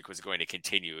hot streak was going to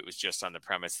continue. It was just on the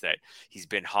premise that he's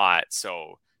been hot,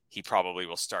 so he probably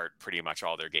will start pretty much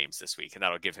all their games this week, and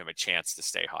that'll give him a chance to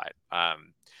stay hot.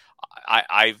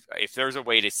 If there's a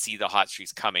way to see the hot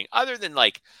streaks coming, other than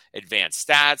like advanced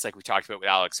stats, like we talked about with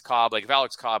Alex Cobb, like if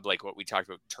Alex Cobb, like what we talked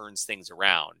about, turns things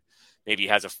around, maybe he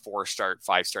has a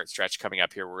 5-start stretch coming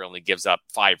up here where he only gives up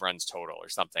 5 runs total or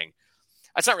something.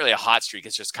 That's not really a hot streak.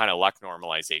 It's just kind of luck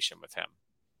normalization with him.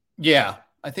 Yeah,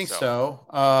 I think so.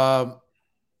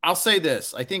 I'll say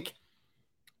this. I think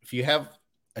if you have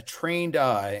a trained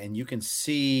eye and you can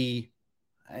see,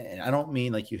 and I don't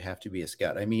mean like you have to be a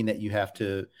scout. I mean that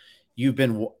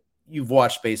you've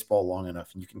watched baseball long enough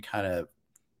and you can kind of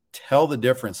tell the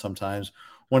difference sometimes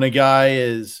when a guy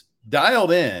is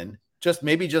dialed in, just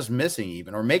missing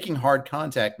even, or making hard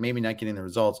contact, maybe not getting the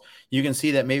results. You can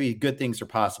see that maybe good things are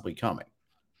possibly coming.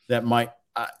 That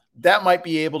might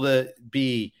be able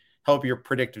to help your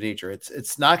predictive nature.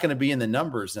 It's not going to be in the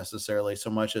numbers necessarily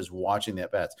so much as watching the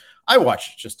at-bats. I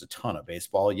watch just a ton of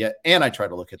baseball and I try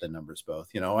to look at the numbers both.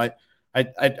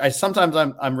 I sometimes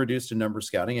I'm reduced to number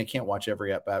scouting. I can't watch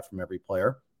every at-bat from every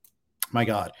player. My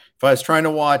God, if I was trying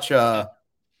to watch, can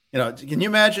you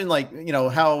imagine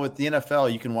how with the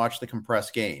NFL you can watch the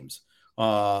compressed games,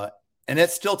 and it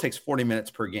still takes 40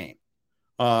 minutes per game.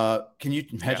 Can you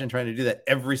imagine trying to do that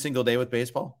every single day with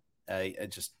baseball? I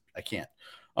can't.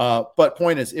 But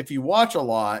point is, if you watch a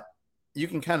lot, you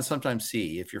can kind of sometimes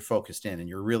see if you're focused in and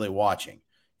you're really watching.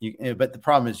 But the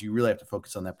problem is you really have to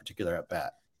focus on that particular at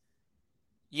bat.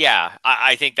 Yeah,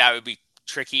 I think that would be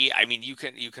tricky. I mean, you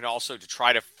can also to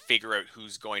try to figure out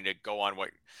who's going to go on what,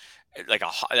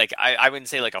 I wouldn't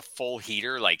say like a full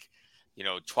heater, like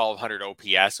 1,200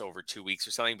 OPS over 2 weeks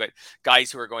or something, but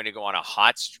guys who are going to go on a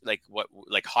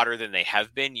hotter than they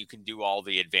have been, you can do all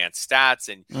the advanced stats.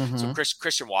 And so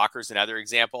Christian Walker is another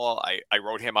example. I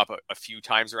wrote him up a few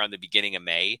times around the beginning of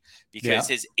May because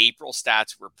his April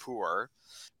stats were poor,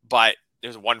 but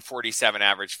there's a 147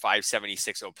 average,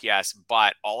 576 OPS,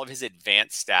 but all of his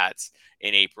advanced stats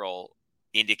in April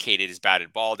indicated his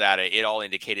batted ball data. It all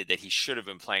indicated that he should have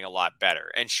been playing a lot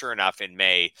better. And sure enough, in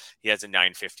May, he has a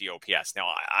 950 OPS.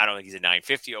 Now, I don't think he's a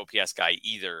 950 OPS guy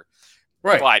either.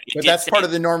 Right. But that's part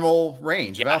of the normal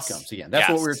range of outcomes. Again, that's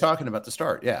what we were talking about to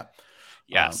start. Yeah.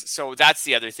 Yes. So that's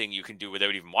the other thing you can do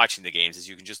without even watching the games is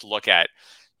you can just look at,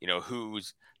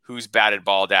 who's batted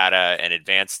ball data and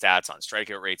advanced stats on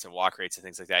strikeout rates and walk rates and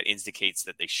things like that indicates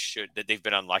that they've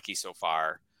been unlucky so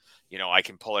far. I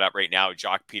can pull it up right now.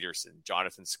 Jock Peterson,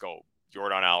 Jonathan Scope,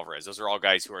 Yordan Alvarez. Those are all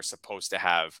guys who are supposed to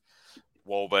have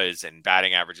WOBAs and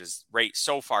batting averages rate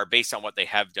so far based on what they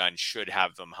have done should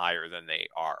have them higher than they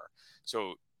are.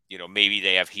 So, maybe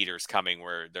they have heaters coming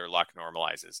where their luck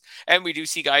normalizes. And we do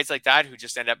see guys like that who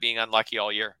just end up being unlucky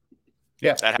all year.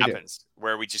 Yeah, that happens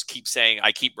where we just keep saying,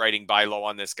 I keep writing buy low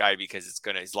on this guy because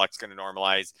his luck's going to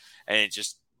normalize, and it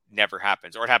just never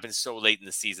happens. Or it happens so late in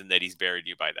the season that he's buried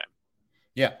you by then.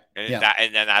 Yeah.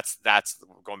 And then that's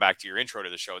going back to your intro to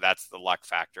the show. That's the luck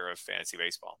factor of fantasy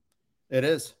baseball. It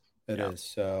is. It is.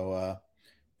 So,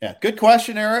 good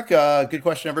question, Eric. Good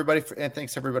question, everybody. And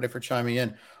thanks everybody for chiming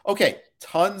in. Okay.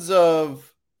 Tons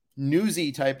of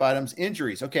newsy type items,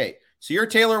 injuries. Okay, so you're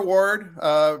Taylor Ward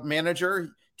manager.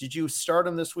 Did you start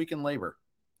him this week in labor?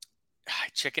 I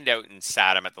chickened out and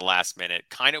sat him at the last minute.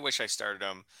 Kind of wish I started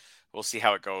him. We'll see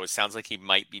how it goes. Sounds like he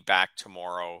might be back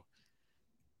tomorrow.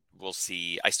 We'll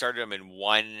see. I started him in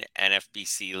one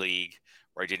NFBC league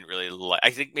where I didn't really like,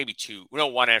 I think maybe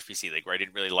one NFBC league where I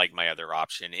didn't really like my other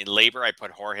option. In labor, I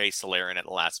put Jorge Soler in at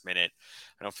the last minute.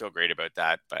 I don't feel great about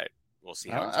that, but we'll see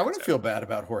how I wouldn't feel bad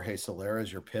about Jorge Soler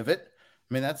as your pivot.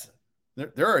 I mean,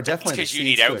 there are definitely because you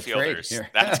need outfielders.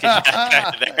 That's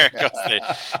there goes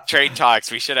the trade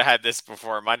talks. We should have had this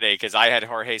before Monday because I had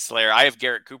Jorge Soler. I have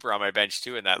Garrett Cooper on my bench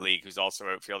too in that league, who's also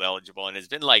outfield eligible and has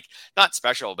been like not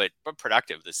special but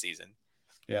productive this season.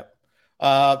 Yeah.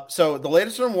 So the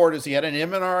latest on Ward is he had an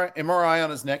MRI on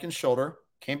his neck and shoulder,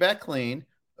 came back clean,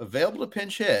 available to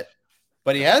pinch hit,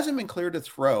 but he hasn't been cleared to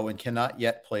throw and cannot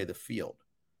yet play the field.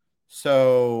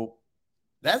 So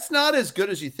that's not as good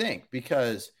as you think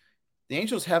because the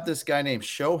Angels have this guy named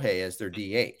Shohei as their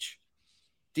DH.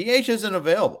 DH isn't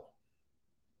available.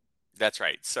 That's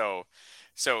right. So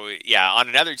yeah, on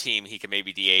another team, he can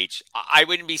maybe DH. I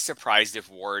wouldn't be surprised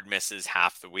if Ward misses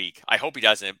half the week. I hope he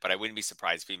doesn't, but I wouldn't be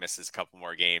surprised if he misses a couple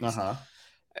more games.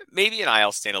 Maybe an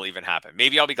IL stint will even happen.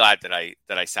 Maybe I'll be glad that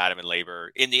I sat him in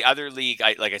labor. In the other league,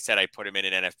 like I said, I put him in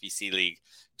an NFBC league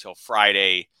till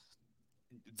Friday.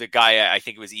 The guy, I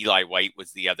think it was Eli White,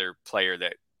 was the other player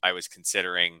that I was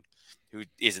considering, who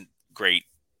isn't great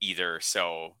either.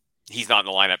 So he's not in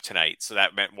the lineup tonight. So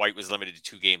that meant White was limited to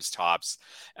 2 games tops.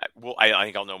 I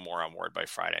think I'll know more on Ward by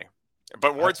Friday.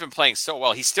 But Ward's been playing so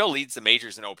well. He still leads the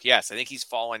majors in OPS. I think he's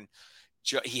fallen.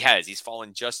 He's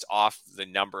fallen just off the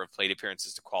number of plate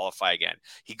appearances to qualify again.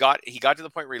 He got to the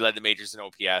point where he led the majors in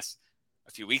OPS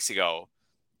a few weeks ago,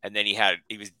 and then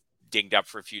he was dinged up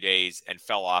for a few days and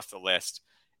fell off the list.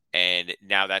 And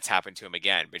now that's happened to him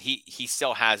again. But he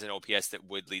still has an OPS that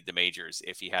would lead the majors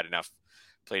if he had enough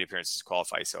plate appearances to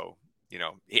qualify. So,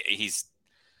 he's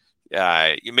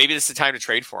maybe this is the time to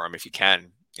trade for him if you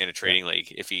can in a trading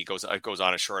league, if he goes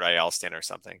on a short IL stint or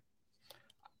something.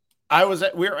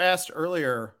 We were asked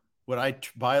earlier, would I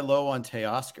buy low on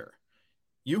Teoscar?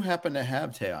 You happen to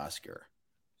have Teoscar.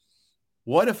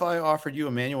 What if I offered you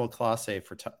Emmanuel Clase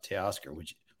for Teoscar?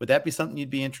 Would that be something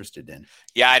you'd be interested in?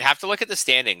 Yeah, I'd have to look at the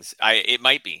standings. It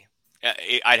might be.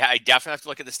 I definitely have to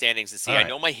look at the standings to see. Right. I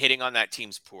know my hitting on that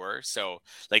team's poor. So,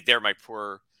 they're my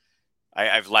poor. I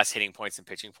have less hitting points than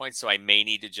pitching points. So I may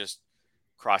need to just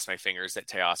cross my fingers that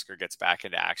Teoscar gets back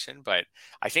into action. But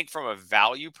I think from a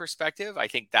value perspective, I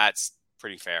think that's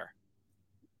pretty fair.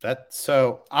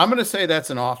 So I'm going to say that's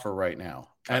an offer right now.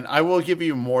 And I will give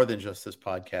you more than just this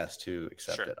podcast to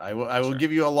accept it. I will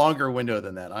give you a longer window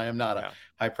than that. I am not a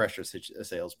high pressure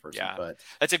salesperson, but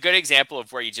that's a good example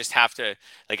of where you just have to,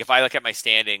 if I look at my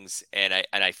standings and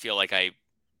I feel like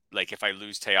if I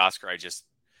lose Teoscar,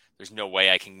 there's no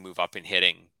way I can move up in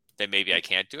hitting, then maybe I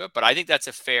can't do it. But I think that's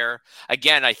a fair,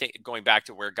 again, I think going back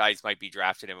to where guys might be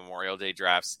drafted in Memorial Day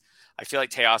drafts, I feel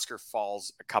like Teoscar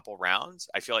falls a couple rounds.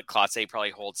 I feel like Clase probably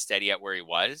holds steady at where he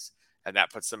was, and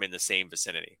that puts them in the same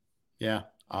vicinity. Yeah.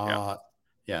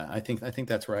 I think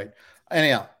that's right.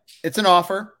 Anyhow, it's an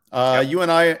offer. You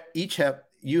and I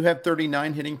you have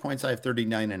 39 hitting points. I have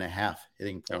 39 and a half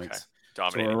hitting points. Okay.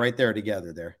 So we're right there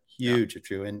together there. Huge,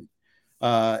 true. And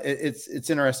it's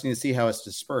interesting to see how it's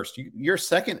dispersed. You're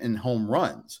second in home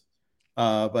runs,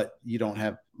 but you don't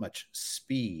have much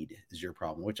speed is your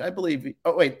problem, which I believe.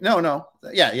 Oh, wait, no.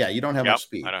 Yeah. You don't have much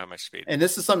speed. I don't have much speed. And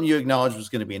this is something you acknowledged was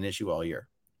going to be an issue all year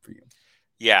for you.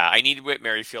 Yeah, I need Whit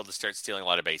Merrifield to start stealing a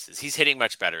lot of bases. He's hitting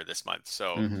much better this month,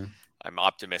 so I'm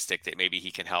optimistic that maybe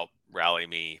he can help rally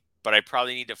me. But I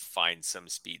probably need to find some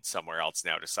speed somewhere else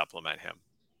now to supplement him.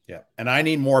 Yeah, and I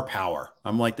need more power.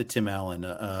 I'm like the Tim Allen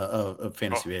of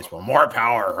fantasy baseball. More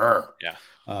power.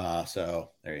 Yeah.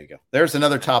 So there you go. There's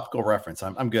another topical reference.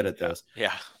 I'm good at those.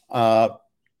 Yeah.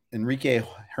 Enrique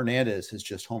Hernandez has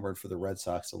just homered for the Red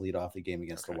Sox to lead off the game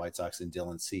against the White Sox and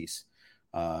Dylan Cease.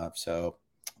 So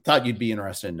thought you'd be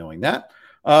interested in knowing that.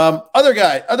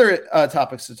 Other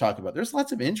topics to talk about. There's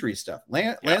lots of injury stuff.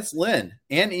 Lance Lynn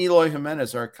and Eloy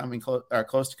Jimenez are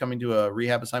close to coming to a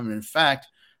rehab assignment. In fact,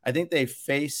 I think they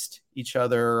faced each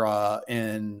other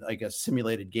in a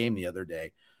simulated game the other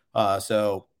day.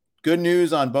 So good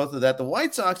news on both of that. The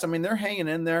White Sox, they're hanging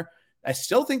in there. I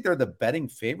still think they're the betting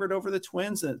favorite over the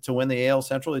Twins to win the AL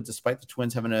Central, despite the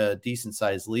Twins having a decent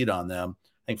sized lead on them.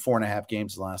 I think 4.5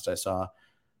 games the last I saw.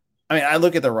 I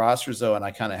look at the rosters though, and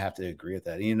I kind of have to agree with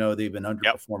that. They've been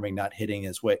underperforming, not hitting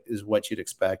is what you'd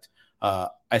expect.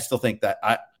 I still think that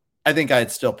I think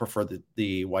I'd still prefer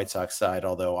the White Sox side,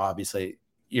 although obviously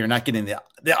you're not getting the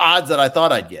odds that I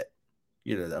thought I'd get.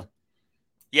 though.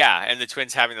 Yeah, and the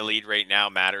Twins having the lead right now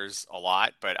matters a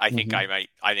lot, but I think I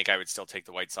would still take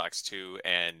the White Sox too.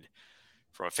 And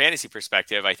from a fantasy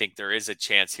perspective, I think there is a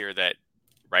chance here that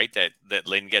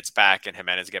Lynn gets back and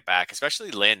Jimenez get back,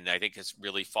 especially Lynn. I think has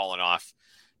really fallen off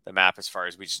the map as far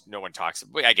as no one talks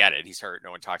about. I get it. He's hurt.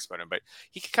 No one talks about him, but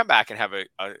he could come back and have a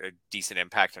decent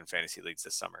impact on fantasy leagues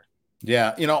this summer.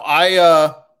 Yeah. I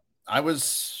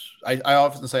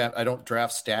often say I don't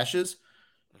draft stashes,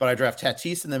 but I draft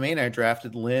Tatis in the main. I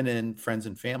drafted Lynn and friends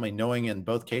and family, knowing in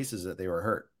both cases that they were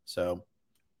hurt. So,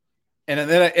 and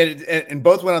then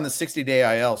both went on the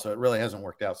 60-day IL, so it really hasn't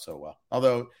worked out so well.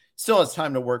 Although still has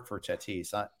time to work for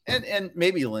Tatis and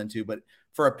maybe Lynn too, but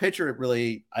for a pitcher,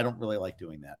 I don't really like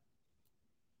doing that.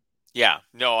 Yeah,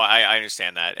 no, I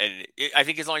understand that. And I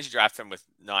think as long as you draft them with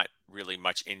not really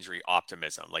much injury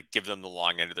optimism, like give them the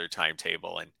long end of their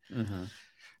timetable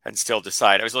and still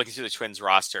decide. I was looking through the Twins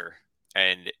roster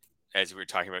and as we were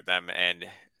talking about them, and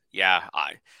yeah,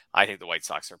 I think the White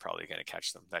Sox are probably going to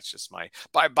catch them. That's just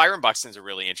Byron Buxton's a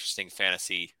really interesting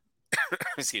fantasy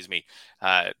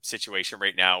situation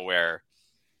right now where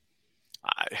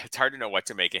it's hard to know what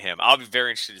to make of him. I'll be very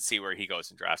interested to see where he goes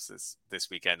in drafts this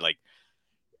weekend. Like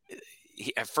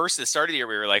at first, at the start of the year,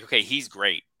 we were like, okay, he's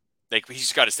great. Like he's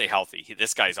just got to stay healthy.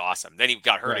 This guy's awesome. Then he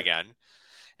got hurt again.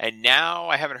 And now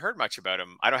I haven't heard much about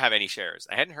him. I don't have any shares.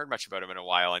 I hadn't heard much about him in a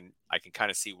while, and I can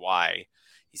kind of see why.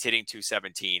 He's hitting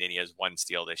 217, and he has 1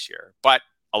 steal this year, but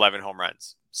 11 home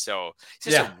runs. So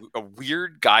he's just a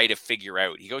weird guy to figure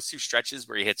out. He goes through stretches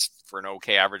where he hits for an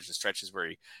okay average and stretches where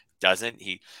he doesn't.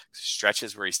 He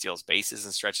stretches where he steals bases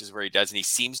and stretches where he does. And he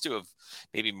seems to have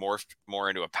maybe morphed more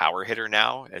into a power hitter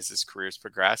now as his career's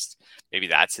progressed. Maybe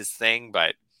that's his thing,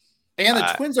 but. And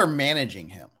the Twins are managing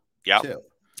him. Too.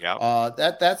 Yeah.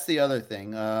 That's the other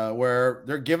thing where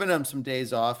they're giving him some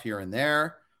days off here and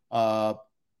there.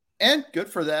 And good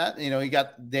for that. He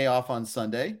got the day off on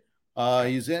Sunday.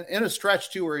 He's in a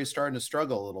stretch too, where he's starting to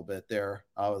struggle a little bit there.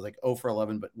 I was like 0 for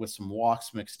 11, but with some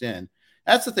walks mixed in.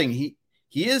 That's the thing. He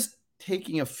is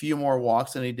taking a few more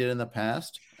walks than he did in the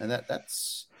past. And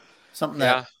that's something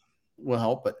that will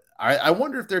help. But I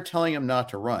wonder if they're telling him not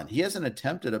to run. He hasn't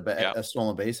attempted a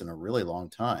stolen base in a really long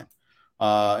time.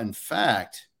 In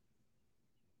fact,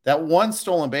 that one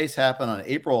stolen base happened on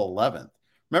April 11th.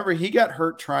 Remember, he got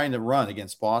hurt trying to run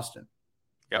against Boston,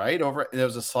 right? There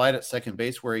was a slide at second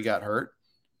base where he got hurt.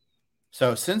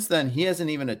 So since then, he hasn't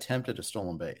even attempted a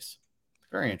stolen base.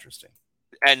 Very interesting.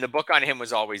 And the book on him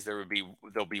was always there'll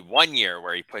be 1 year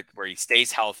where he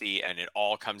stays healthy and it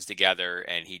all comes together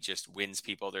and he just wins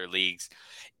people their leagues.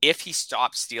 If he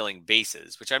stops stealing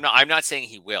bases, which I'm not saying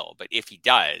he will, but if he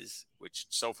does, which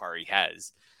so far he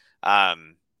has,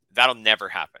 that'll never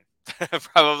happen.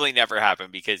 Probably never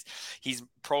happen because he's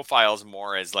profiles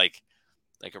more as like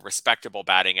a respectable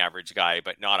batting average guy,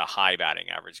 but not a high batting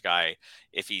average guy.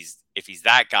 If he's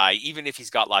that guy, even if he's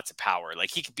got lots of power,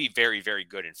 like he could be very, very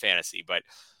good in fantasy. But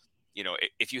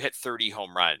if you hit 30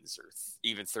 home runs or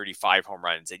even 35 home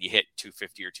runs and you hit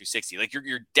 250 or 260, like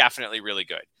you're definitely really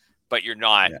good, but you're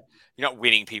not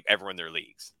winning everyone their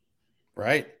leagues.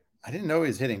 Right. I didn't know he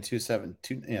was hitting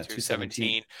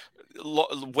 217.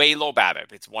 Way low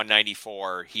BABIP. It's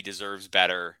 194. He deserves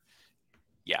better.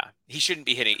 Yeah, he shouldn't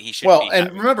be hitting. He should. Well,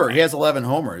 and remember, he has 11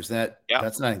 homers.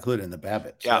 That's not included in the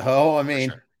BABIP. Yeah. So, I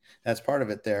mean, that's part of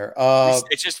it there.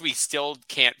 It's just we still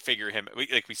can't figure him.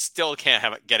 We still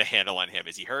can't get a handle on him.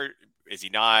 Is he hurt? Is he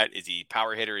not? Is he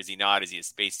power hitter? Is he not? Is he a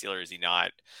space stealer? Is he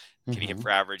not? Can he hit for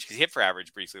average? Because he hit for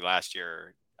average briefly last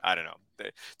year. I don't know.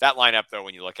 That lineup, though,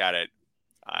 when you look at it,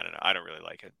 I don't know. I don't really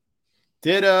like it.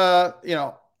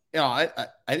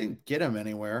 I didn't get him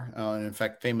anywhere. And in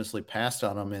fact, famously passed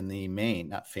on him in the main,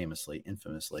 not famously,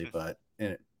 infamously, but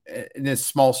in this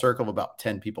small circle of about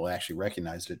 10 people actually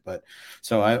recognized it. But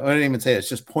so I didn't even say it. It's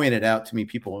just pointed out to me,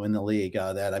 people in the league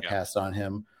that I passed on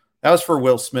him. That was for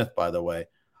Will Smith, by the way.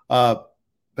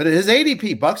 But his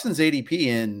ADP, Buxton's ADP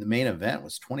in the main event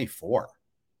was 24.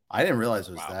 I didn't realize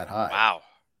it was that high. Wow.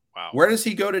 Where does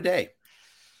he go today?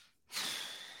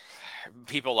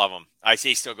 People love him. I say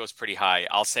he still goes pretty high.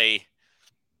 I'll say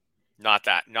not.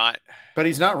 But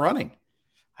he's not running.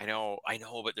 I know,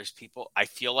 but there's people. I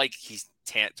feel like he's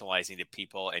tantalizing to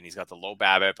people and he's got the low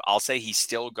BABIP. I'll say he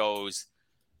still goes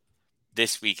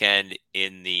this weekend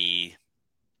in the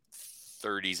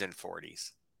 30s and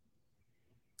 40s.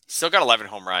 Still got 11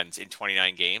 home runs in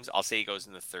 29 games. I'll say he goes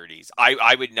in the 30s.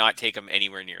 I would not take him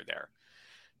anywhere near there.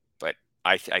 But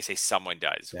I say someone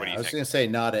does. What do you think? I was going to say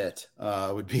not it.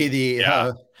 Would be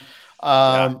the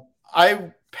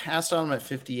I passed on him at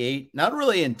 58. Not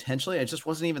really intentionally. I just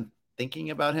wasn't even thinking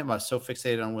about him. I was so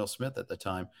fixated on Will Smith at the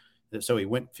time. So he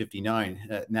went 59,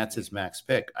 and that's his max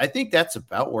pick. I think that's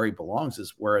about where he belongs,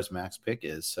 is where his max pick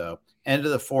is. So end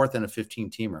of the fourth and a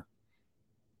 15-teamer.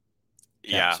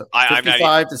 Yeah. So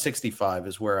 55 to 65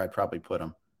 is where I'd probably put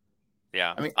him.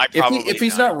 Yeah. I mean, if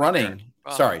he's not running,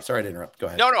 sorry to interrupt. Go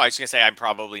ahead. No, I was going to say I'm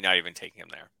probably not even taking him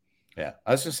there. Yeah.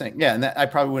 I was just saying, yeah, and I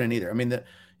probably wouldn't either. I mean,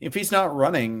 if he's not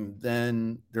running,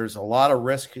 then there's a lot of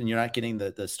risk and you're not getting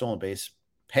the stolen base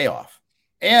payoff.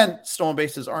 And stolen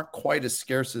bases aren't quite as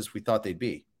scarce as we thought they'd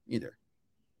be either.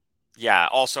 Yeah.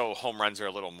 Also, home runs are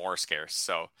a little more scarce.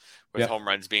 So with home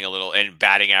runs being a little, and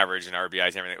batting average and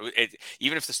RBIs and everything,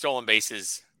 even if the stolen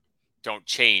bases don't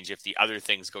change, if the other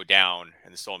things go down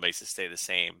and the stolen bases stay the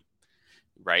same,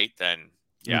 right? Then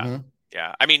yeah.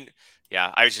 I mean,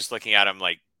 I was just looking at him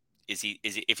like, is he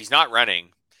if he's not running,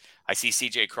 I see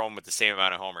CJ Cron with the same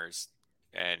amount of homers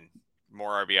and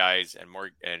more RBIs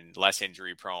and less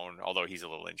injury prone, although he's a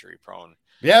little injury prone.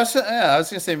 Yeah, I was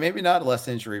gonna say maybe not less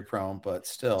injury prone, but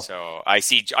still. So I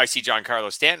see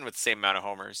Giancarlo Stanton with the same amount of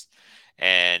homers,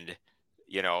 and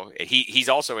he's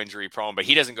also injury prone, but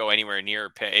he doesn't go anywhere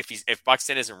near if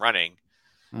Buxton isn't running.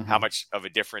 How much of a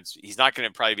difference? He's not going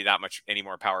to probably be that much any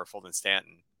more powerful than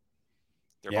Stanton.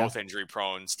 They're both injury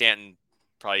prone. Stanton.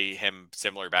 Probably him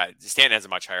similar Stanton has a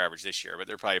much higher average this year, but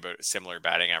they're probably about a similar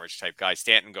batting average type guy.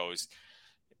 Stanton goes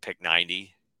pick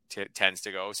 90, tends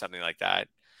to go something like that.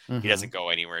 He doesn't go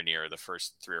anywhere near the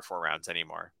first 3 or 4 rounds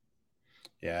anymore.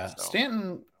 Yeah, so.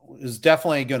 Stanton is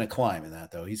definitely going to climb in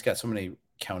that though. He's got so many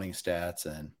counting stats,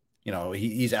 and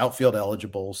he's outfield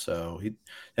eligible, so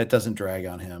that doesn't drag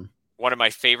on him. One of my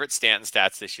favorite Stanton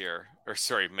stats this year,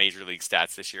 Major League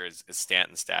stats this year is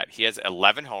Stanton's stat. He has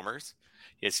 11 homers.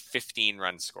 He has 15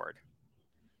 runs scored.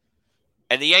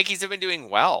 And the Yankees have been doing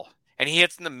well. And he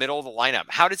hits in the middle of the lineup.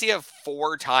 How does he have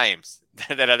 4 times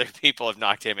that other people have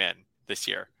knocked him in this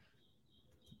year?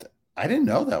 I didn't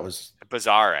know that was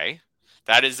bizarre, eh?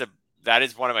 That is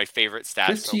one of my favorite stats.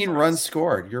 15 runs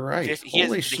scored. You're right. He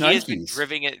has been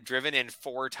driven in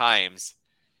 4 times.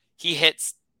 He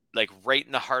hits like right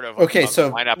in the heart of so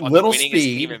the lineup on little the winningest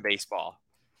team in baseball.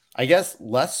 I guess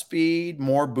less speed,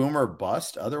 more boom or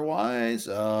bust. Otherwise,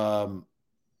 14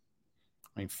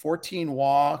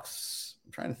 walks.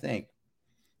 I'm trying to think.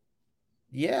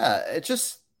 Yeah, it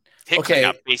just hit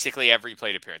cleanup basically every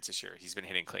plate appearance this year. He's been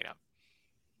hitting cleanup.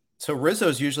 So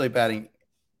Rizzo's usually batting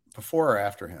before or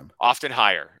after him. Often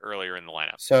higher, earlier in the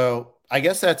lineup. So I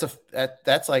guess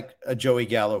that's like a Joey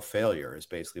Gallo failure is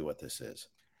basically what this is.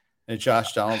 A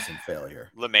Josh Donaldson failure.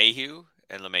 LeMahieu,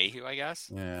 I guess.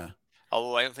 Yeah.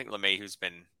 Although I don't think LeMahieu's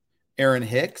been Aaron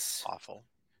Hicks. Awful.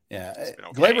 Yeah.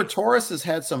 Gleyber Torres has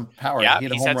had some power. Yeah, he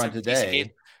had a home run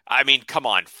today. I mean, come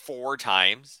on, 4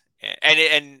 times.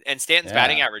 And Stanton's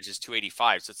batting average is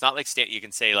 285. So it's not like Stanton, you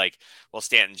can say like, well,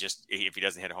 Stanton just, if he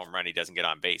doesn't hit a home run, he doesn't get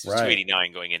on base. It's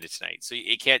 289 going into tonight. So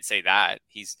you can't say that.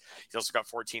 He's also got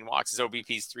 14 walks. His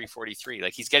OBP is 343.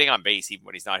 Like he's getting on base even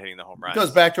when he's not hitting the home run. It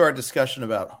goes back to our discussion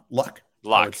about luck.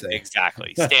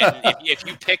 Exactly. Stanton, if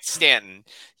you picked Stanton,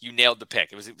 you nailed the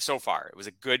pick. It was a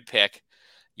good pick.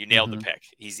 You nailed the pick.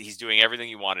 He's doing everything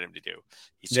you wanted him to do.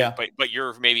 But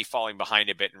you're maybe falling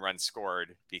behind a bit in runs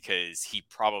scored because he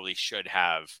probably should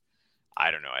have,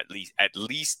 I don't know, at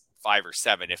least 5 or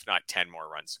 7, if not 10 more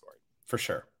runs scored. For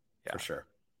sure. Yeah. For sure.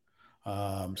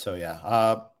 Go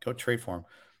trade for him.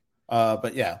 I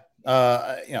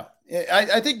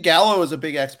think Gallo is a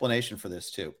big explanation for this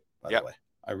too, by the way.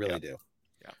 I really do.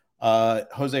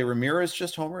 Jose Ramirez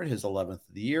just homered his 11th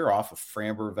of the year off of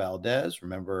Framber Valdez.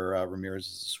 Remember, Ramirez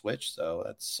is a switch, so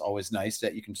that's always nice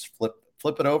that you can just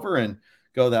flip it over and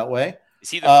go that way.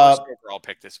 Is he the first overall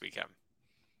pick this weekend?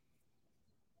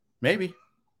 Maybe.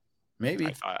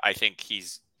 I think he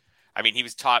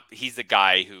was top. He's the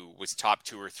guy who was top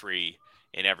 2 or 3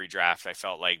 in every draft. I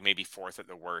felt like maybe 4th at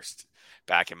the worst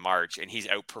back in March, and he's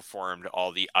outperformed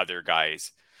all the other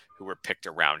guys who were picked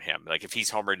around him. Like if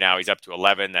he's homered now, he's up to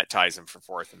 11. That ties him for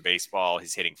 4th in baseball.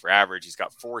 He's hitting for average. He's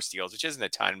got 4 steals, which isn't a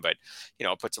ton, but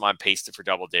puts him on pace for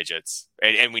double digits.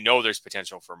 And we know there's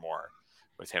potential for more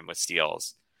with him with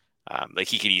steals. Like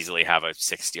he could easily have a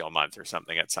 6 steal month or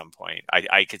something at some point.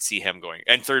 I could see him going,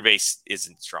 and third base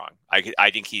isn't strong.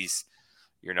 I think he's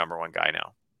your number 1 guy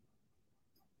now.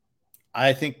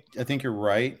 I think you're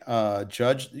right.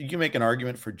 Judge, you can make an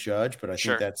argument for Judge, but I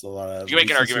think that's a lot of. You can make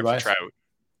an argument for Trout.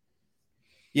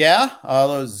 Yeah,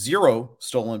 those 0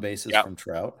 stolen bases from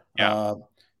Trout. Yeah.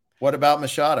 What about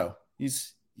Machado?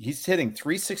 He's hitting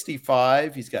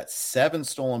 365. He's got 7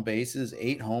 stolen bases,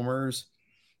 8 homers.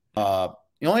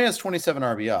 He only has 27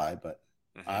 RBI, but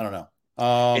I don't know.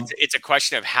 It's a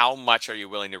question of how much are you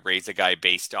willing to raise a guy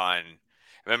based on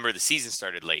Remember, the season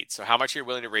started late. So how much are you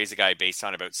willing to raise a guy based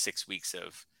on about 6 weeks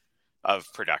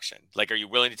of production? Like, are you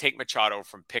willing to take Machado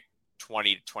from pick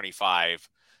 20 to 25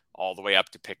 all the way up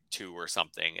to pick 2 or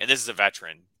something? And this is a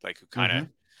veteran, like, who kind of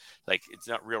like, it's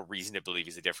not real reason to believe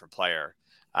he's a different player.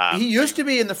 He used to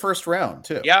be in the first round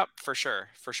too. Yeah, for sure.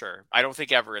 I don't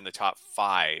think ever in the top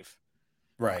 5.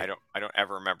 Right. I don't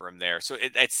ever remember him there. So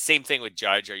it's the same thing with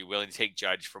Judge. Are you willing to take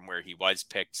Judge from where he was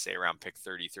picked, say around pick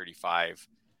 30, 35,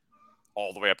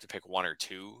 all the way up to pick 1 or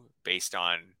 2 based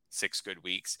on 6 good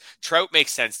weeks? Trout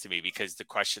makes sense to me because the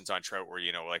questions on Trout were,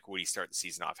 like, would he start the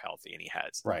season off healthy? And he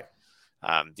has. Right.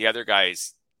 The other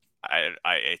guys,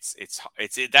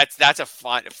 that's a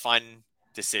fun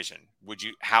decision.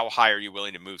 How high are you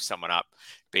willing to move someone up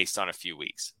based on a few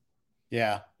weeks?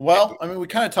 Yeah. Well, I mean, we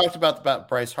kind of talked about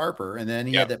Bryce Harper, and then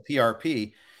he had that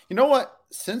PRP. You know what?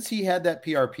 Since he had that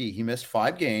PRP, he missed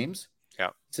 5 games.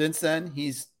 Yeah. Since then,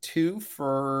 he's 2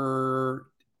 for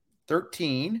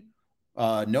 13.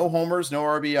 No homers, no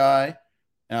RBI.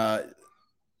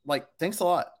 Thanks a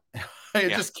lot.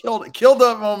 It just killed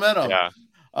the momentum. Yeah.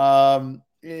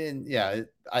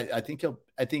 I think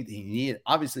he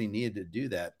obviously needed to do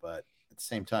that, but at the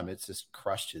same time, it's just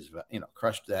crushed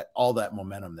all that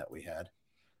momentum that we had.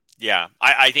 Yeah.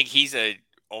 I think he's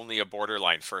only a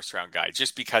borderline first round guy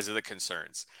just because of the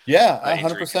concerns. Yeah.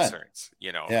 100%. Concerns,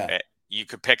 you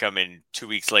could pick him and 2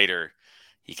 weeks later,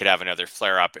 he could have another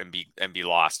flare up and be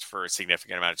lost for a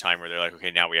significant amount of time where they're like,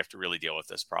 okay, now we have to really deal with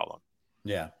this problem.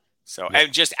 Yeah. So,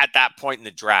 and just at that point in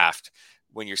the draft,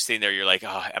 when you're sitting there, you're like,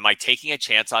 oh, am I taking a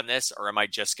chance on this, or am I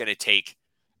just going to take,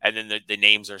 and then the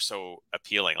names are so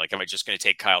appealing. Like, am I just going to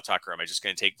take Kyle Tucker? Am I just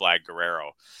going to take Vlad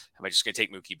Guerrero? Am I just going to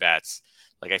take Mookie Betts?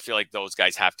 Like, I feel like those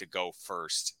guys have to go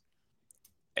first.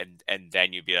 And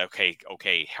then you'd be like,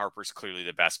 okay, Harper's clearly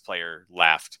the best player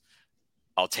left.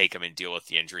 I'll take him and deal with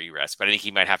the injury risk. But I think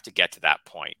he might have to get to that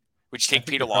point. Would you take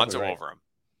Pete Alonso over him?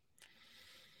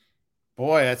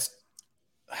 Boy, that's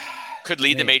could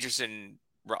lead the majors in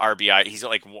RBI. He's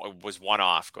was one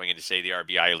off going into, say, the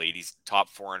RBI lead. He's top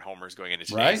 4 in homers going into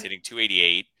today. Right. He's hitting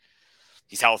 288.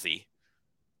 He's healthy.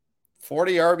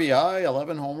 40 RBI,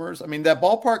 11 homers. I mean, that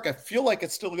ballpark, I feel like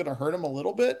it's still going to hurt him a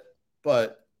little bit,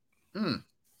 but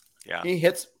yeah, he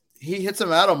hits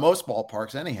him out of most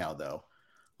ballparks anyhow, though.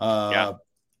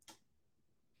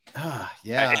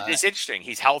 It's interesting.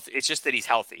 He's healthy. It's just that he's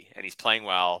healthy and he's playing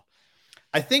well.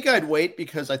 I think I'd wait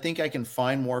because I think I can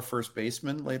find more first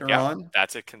basemen later on.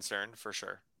 That's a concern for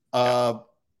sure. I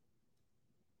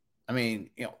mean,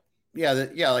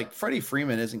 like Freddie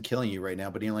Freeman isn't killing you right now,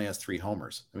 but he only has 3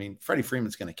 homers. I mean, Freddie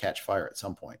Freeman's going to catch fire at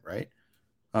some point, right?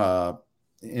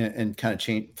 And kind of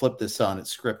flip this on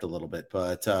its script a little bit.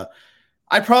 But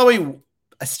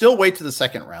I still wait to the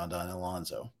second round on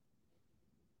Alonso.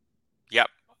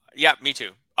 Yep, me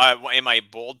too. In my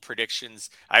bold predictions,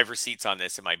 I have receipts on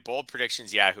this. In my bold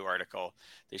predictions Yahoo article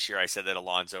this year, I said that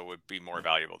Alonso would be more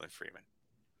valuable than Freeman.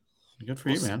 Good for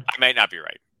you, man. I might not be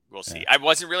right. We'll see. I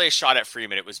wasn't really a shot at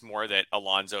Freeman. It was more that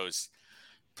Alonso's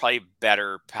probably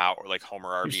better power, like homer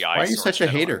RBI. Why are you such a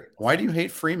hater? Why do you hate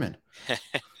Freeman?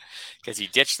 Because he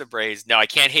ditched the Braves. No, I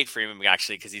can't hate Freeman,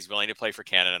 actually, because he's willing to play for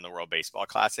Canada in the World Baseball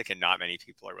Classic, and not many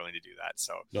people are willing to do that.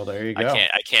 So, no, there you go.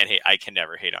 I can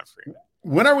never hate on Freeman.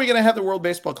 When are we going to have the World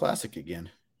Baseball Classic again?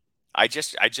 I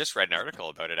just read an article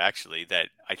about it, actually, that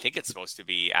I think it's supposed to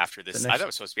be after this. I thought it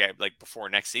was supposed to be like before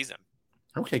next season.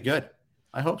 Okay, good.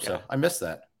 I hope so. I missed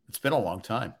that. It's been a long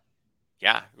time.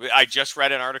 Yeah. I just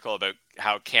read an article about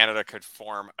how Canada could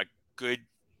form a good,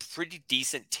 pretty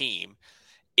decent team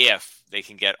if they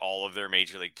can get all of their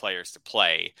major league players to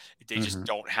play. They just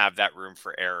don't have that room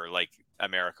for error like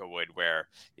America would, where,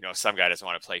 some guy doesn't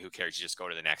want to play, who cares? You just go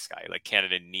to the next guy. Like,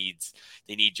 Canada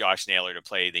they need Josh Naylor to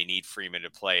play. They need Freeman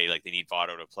to play. Like, they need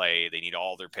Votto to play. They need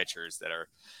all their pitchers that are.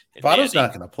 Votto's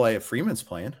not going to play if Freeman's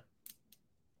playing.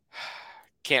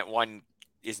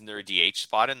 Isn't there a DH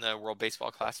spot in the World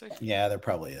Baseball Classic? Yeah, there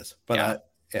probably is. But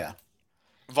Votto,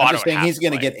 I'm just saying he's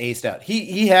going to get aced out.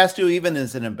 He has to, even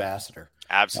as an ambassador.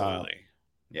 Absolutely.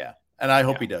 And I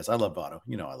hope he does. I love Votto.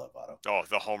 I love Votto. Oh,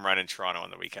 the home run in Toronto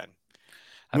on the weekend.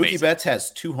 Mookie Betts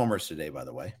has 2 homers today, by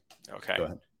the way. Okay. Go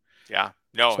ahead. Yeah.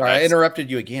 No. Sorry, I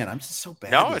interrupted you again. I'm just so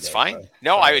bad. No, it's fine.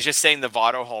 No, I was just saying the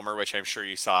Votto homer, which I'm sure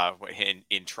you saw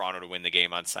in Toronto to win the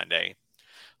game on Sunday.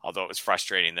 Although it was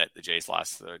frustrating that the Jays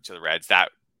lost to the Reds. That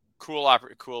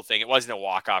cool thing. It wasn't a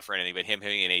walk-off or anything, but him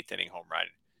hitting an 8th inning home run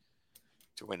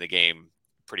to win the game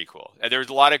pretty cool. And there's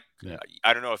a lot of,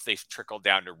 I don't know if they've trickled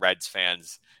down to Reds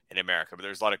fans in America, but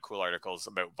there's a lot of cool articles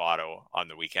about Votto on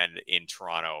the weekend in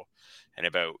Toronto and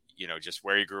about, just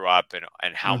where he grew up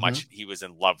and how much he was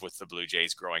in love with the Blue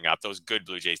Jays growing up, those good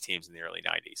Blue Jays teams in the early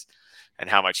 90s, and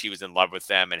how much he was in love with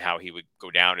them and how he would go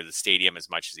down to the stadium as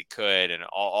much as he could and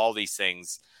all these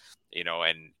things,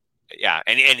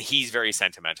 and he's very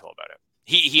sentimental about it.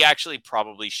 He actually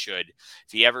probably should,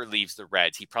 if he ever leaves the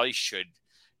Reds, he probably should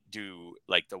do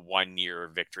like the 1 year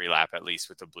victory lap at least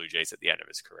with the Blue Jays at the end of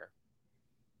his career.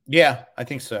 Yeah, I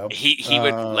think so. He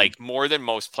would like more than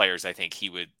most players. I think he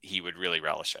would really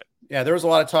relish it. Yeah, there was a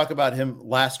lot of talk about him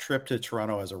last trip to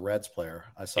Toronto as a Reds player.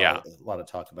 I saw a lot of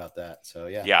talk about that. So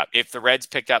yeah. If the Reds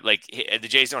picked up, like the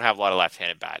Jays don't have a lot of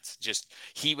left-handed bats. Just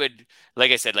he would,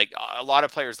 like I said, like a lot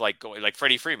of players like going, like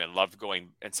Freddie Freeman loved going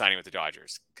and signing with the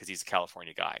Dodgers because he's a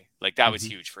California guy. Like that was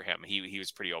huge for him. He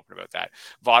was pretty open about that.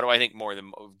 Votto, I think more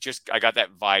than just I got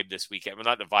that vibe this weekend. Well,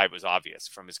 not the vibe was obvious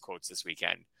from his quotes this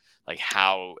weekend. Like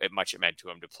how much it meant to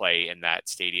him to play in that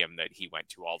stadium that he went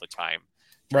to all the time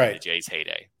during the Jays'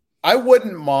 heyday. I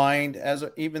wouldn't mind,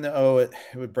 even though it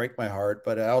would break my heart,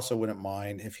 but I also wouldn't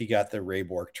mind if he got the Ray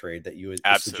Bork trade that you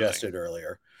had suggested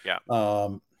earlier. Yeah,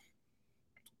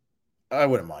 I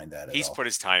wouldn't mind that. He's put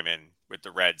his time in with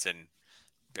the Reds and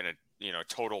been a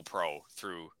total pro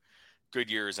through good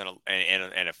years and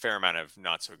a fair amount of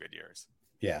not so good years.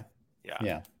 Yeah.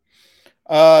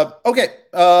 Okay.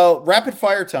 Rapid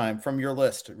fire time from your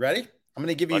list. Ready? I'm going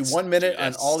to give you 1 minute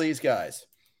on all these guys.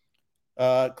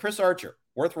 Chris Archer,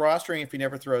 worth rostering if he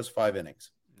never throws 5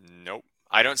 innings. Nope.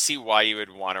 I don't see why you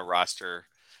would want to roster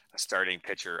a starting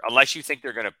pitcher unless you think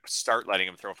they're going to start letting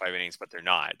him throw 5 innings, but they're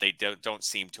not. They don't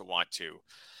seem to want to.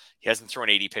 He hasn't thrown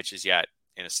 80 pitches yet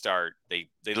in a start. They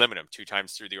limit him 2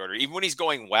 times through the order, even when he's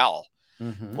going well.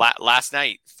 Last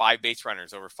night, 5 base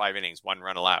runners over 5 innings, 1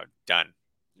 run allowed. Done.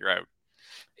 You're out.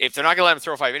 If they're not going to let him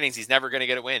throw 5 innings, he's never going to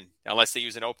get a win unless they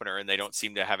use an opener, and they don't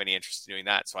seem to have any interest in doing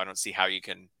that. So I don't see how you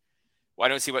can. Well, I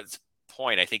don't see what's the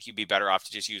point. I think you'd be better off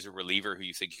to just use a reliever who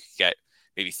you think you could get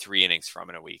maybe 3 innings from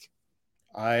in a week.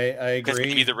 I agree. Because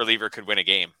maybe the reliever could win a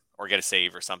game or get a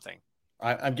save or something.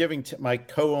 I'm giving my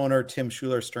co-owner Tim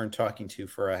Schuler stern talking to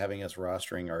for having us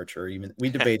rostering Archer. Even we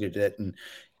debated it, and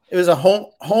it was a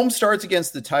home starts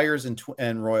against the Tigers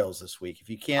and Royals this week. If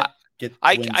you can't get,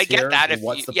 I get that.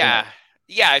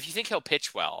 If you think he'll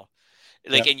pitch well,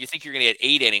 and you think you're going to get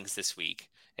 8 innings this week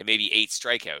and maybe 8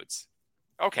 strikeouts.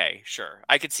 Okay, sure.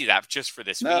 I could see that just for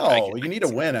this week. No, you need a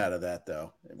win out of that,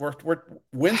 though.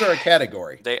 Wins are a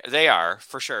category. They are,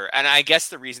 for sure. And I guess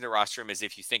the reason to roster him is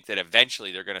if you think that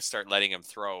eventually they're going to start letting him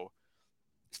throw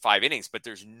 5 innings, but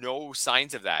there's no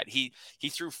signs of that. He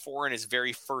threw 4 in his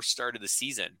very first start of the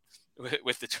season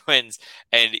with the Twins,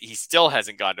 and he still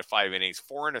hasn't gone to 5 innings.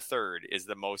 4 1/3 is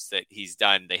the most that he's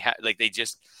done.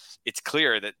 It's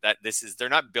clear that this is, they're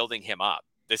not building him up.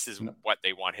 This is what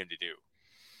they want him to do.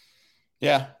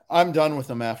 Yeah, I'm done with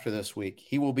him after this week.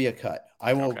 He will be a cut.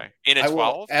 I will in a 12. I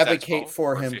will advocate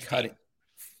for him 15? cutting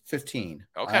 15.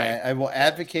 Okay. I will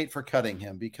advocate for cutting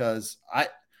him because I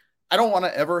don't want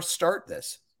to ever start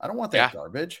this. I don't want that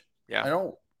garbage. Yeah. He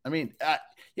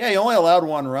only allowed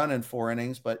 1 run in 4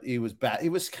 innings, but he was bad. He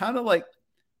was kind of like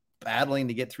battling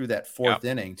to get through that 4th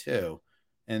inning too.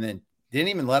 And then didn't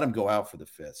even let him go out for the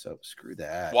 5th. So screw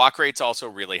that. Walk rate's also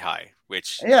really high,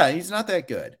 which he's not that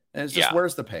good. And it's just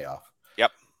where's the payoff?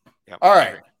 Yep. All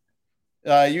right.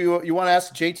 You want to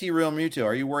ask JT Realmuto,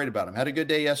 are you worried about him? Had a good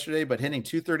day yesterday, but hitting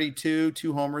 232,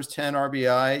 2 homers, 10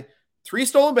 RBI, 3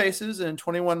 stolen bases, and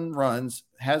 21 runs,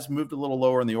 has moved a little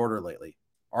lower in the order lately.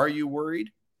 Are you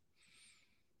worried?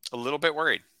 A little bit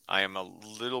worried. I am a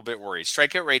little bit worried.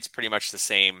 Strikeout rate's pretty much the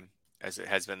same as it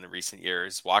has been in the recent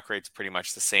years. Walk rate's pretty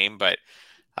much the same, but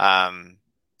I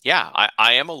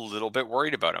am a little bit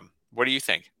worried about him. What do you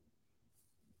think?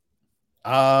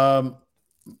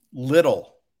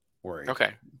 Little worried.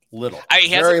 Okay. Little. He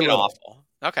hasn't been awful.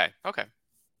 Okay.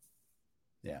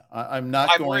 Yeah. I'm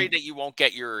worried that you won't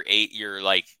get your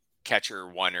like catcher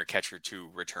 1 or catcher 2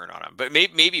 return on him, but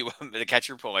maybe the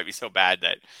catcher pool might be so bad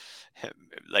that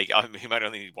he might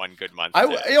only need 1 good month.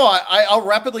 I'll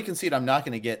rapidly concede I'm not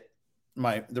going to get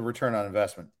the return on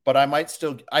investment, but I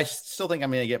still think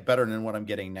I'm going to get better than what I'm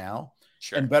getting now.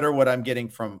 Sure. And better what I'm getting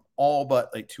from all but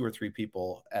like 2 or 3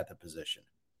 people at the position.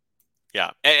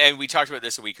 Yeah. And we talked about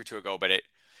this a week or 2 ago, but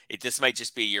this might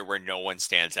just be a year where no one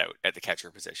stands out at the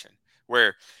catcher position,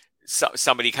 where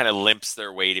somebody kind of limps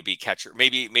their way to be catcher.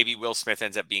 Maybe Will Smith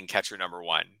ends up being catcher number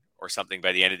 1 or something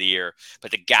by the end of the year, but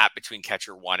the gap between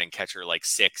catcher 1 and catcher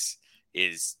 6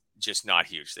 is just not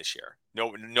huge this year.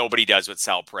 Nobody does what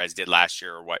Sal Perez did last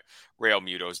year or what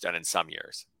Realmuto's done in some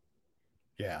years.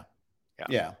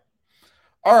 Yeah.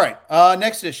 All right.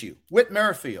 Next issue. Whit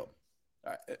Merrifield.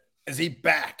 Is he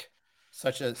back?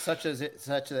 Such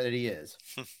that he is.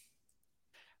 I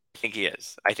think he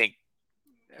is. I think,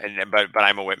 but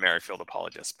I'm a Whit Merrifield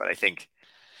apologist. But I think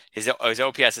his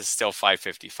OPS is still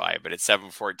 555, but it's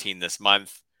 714 this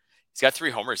month. He's got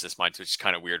 3 homers this month, which is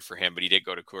kind of weird for him. But he did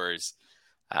go to Coors.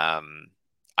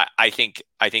 I think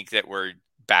that we're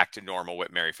back to normal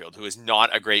Whit Merrifield, who is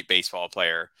not a great baseball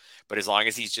player, but as long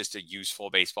as he's just a useful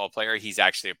baseball player, he's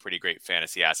actually a pretty great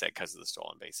fantasy asset because of the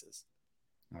stolen bases.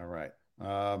 All right.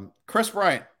 Chris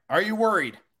Bryant, are you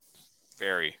worried?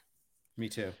 Very. Me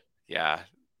too. Yeah.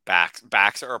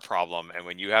 Backs are a problem. And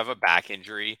when you have a back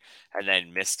injury and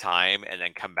then miss time and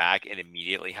then come back and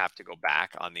immediately have to go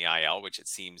back on the IL, which it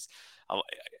seems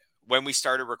when we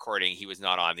started recording, he was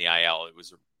not on the IL. It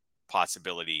was a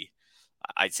possibility.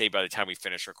 I'd say by the time we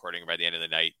finish recording, by the end of the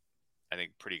night, I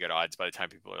think pretty good odds by the time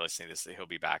people are listening to this, he'll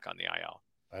be back on the IL.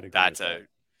 That's a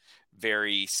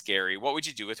very scary. What would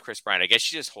you do with Chris Bryant? I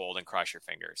guess you just hold and cross your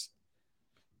fingers.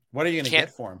 What are you going to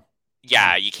get for him?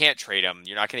 Yeah, you can't trade him.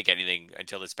 You're not going to get anything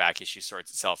until this back issue sorts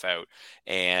itself out.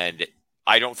 And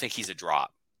I don't think he's a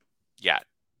drop yet.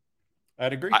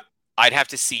 I'd agree. I'd have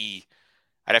to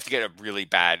get a really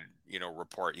bad,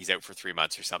 report. He's out for 3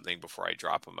 months or something before I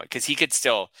drop him. Because he can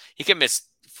miss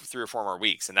 3 or 4 more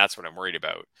weeks. And that's what I'm worried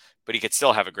about. But he could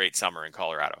still have a great summer in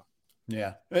Colorado.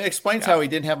 Yeah. It explains how he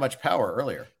didn't have much power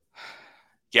earlier.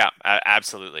 Yeah,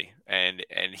 absolutely. And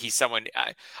he's someone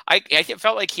I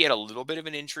felt like he had a little bit of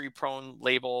an injury prone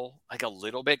label, like a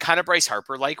little bit, kind of Bryce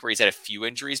Harper like, where he's had a few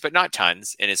injuries, but not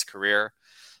tons in his career.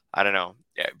 I don't know.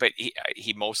 Yeah, but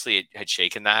he mostly had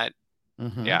shaken that.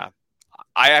 Mm-hmm. Yeah.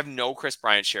 I have no Chris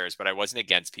Bryant shares, but I wasn't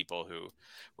against people who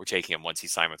were taking him once he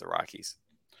signed with the Rockies.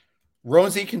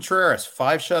 Rosie Contreras,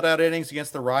 5 shutout innings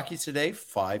against the Rockies today,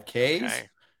 5 Ks. Okay.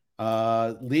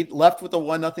 Left with a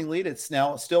 1-0 lead. It's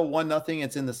now still 1-0.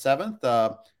 It's in the 7th.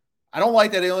 I don't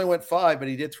like that he only went 5, but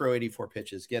he did throw 84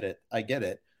 pitches. I get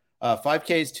it. 5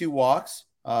 Ks, 2 walks,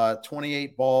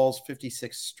 28 balls,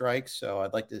 56 strikes. So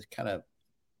I'd like to kind of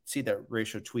see that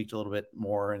ratio tweaked a little bit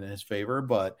more in his favor,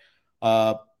 but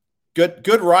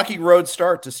good Rocky Road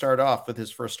start to start off with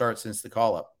his first start since the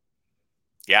call up.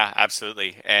 Yeah,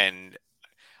 absolutely. And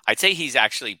I'd say he's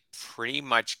actually pretty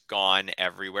much gone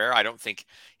everywhere. I don't think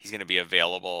he's going to be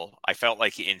available. I felt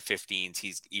like in 15s,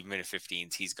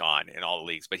 he's gone in all the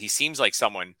leagues, but he seems like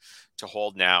someone to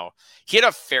hold now. He had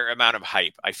a fair amount of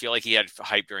hype. I feel like he had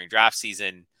hype during draft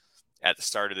season, at the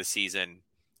start of the season.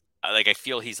 I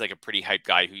feel he's like a pretty hype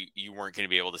guy who you weren't going to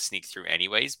be able to sneak through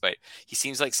anyways, but he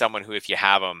seems like someone who, if you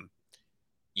have him,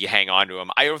 you hang on to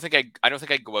him. I don't think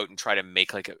I'd go out and try to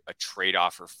make like a trade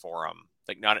offer for him.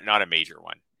 Like not a major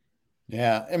one.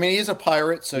 Yeah. I mean, he's a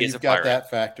Pirate, so you've got that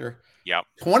factor. Yeah.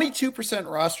 22%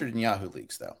 rostered in Yahoo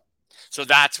leagues, though. So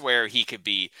that's where he could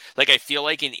be. Like, I feel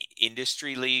like in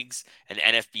industry leagues and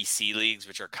NFBC leagues,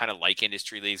 which are kind of like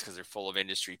industry leagues because they're full of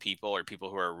industry people or people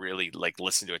who are really like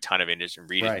listen to a ton of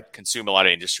industry, read, consume a lot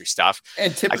of industry stuff.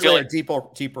 And typically like,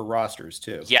 deeper rosters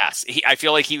too. Yes. I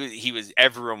feel like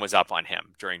everyone was up on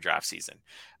him during draft season.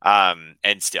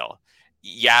 And still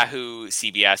Yahoo,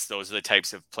 CBS, those are the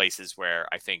types of places where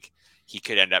I think he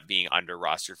could end up being under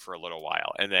rostered for a little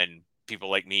while. And then people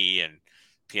like me and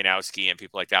Pianowski and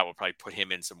people like that will probably put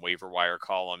him in some waiver wire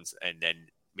columns, and then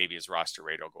maybe his roster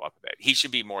rate will go up a bit. He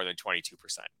should be more than 22%.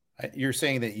 You're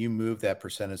saying that you moved that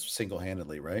percentage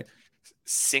single-handedly, right?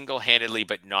 Single-handedly,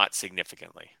 but not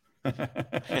significantly. He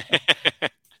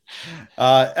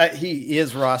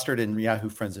is rostered in Yahoo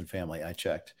Friends and Family. I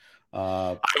checked.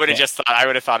 I would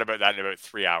have thought about that in about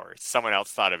 3 hours. Someone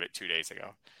else thought of it 2 days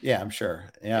ago. Yeah, I'm sure.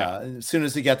 Yeah. As soon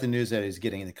as he got the news that he's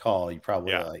getting the call, you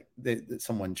probably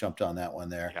someone jumped on that one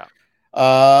there.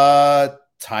 Yeah.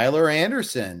 Tyler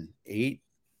Anderson, 8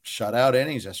 shutout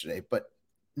innings yesterday, but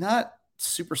not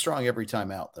super strong every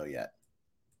time out though yet.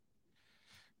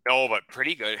 No, but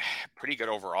pretty good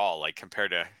overall, like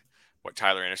compared to what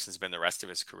Tyler Anderson's been the rest of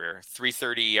his career.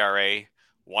 3.30 ERA.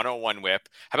 101 whip.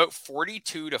 How about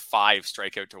 42-5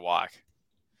 strikeout to walk?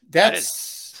 That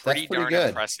is pretty darn good.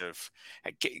 Impressive.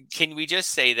 Can we just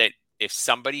say that if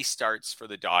somebody starts for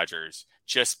the Dodgers,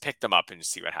 just pick them up and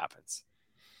see what happens?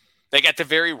 Like at the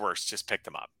very worst, just pick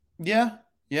them up. Yeah,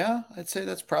 I'd say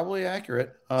that's probably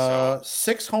accurate.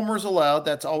 6 homers allowed.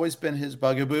 That's always been his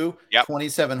bugaboo. Yep.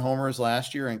 27 homers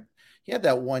last year, and he had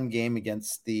that one game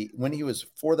when he was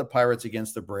for the Pirates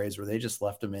against the Braves where they just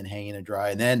left him in hanging and dry,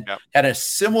 and then had a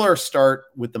similar start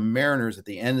with the Mariners at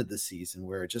the end of the season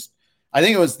where I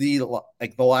think it was the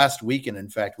last weekend, in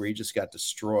fact, where he just got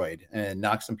destroyed and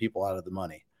knocked some people out of the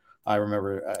money. I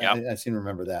remember. I seem to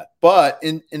remember that. But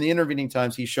in the intervening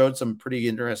times, he showed some pretty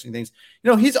interesting things.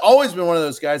 He's always been one of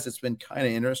those guys that's been kind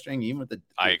of interesting, even with the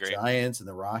Giants and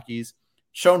the Rockies.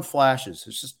 Shown flashes.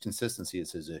 It's just consistency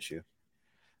is his issue.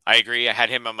 I agree. I had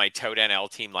him on my Tout NL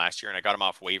team last year, and I got him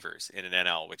off waivers in an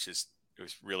NL, which was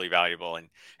really valuable.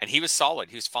 And he was solid.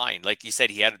 He was fine. Like you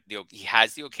said, he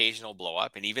has the occasional blow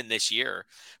up. And even this year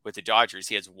with the Dodgers,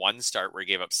 he has one start where he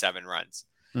gave up 7 runs.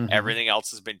 Mm-hmm. Everything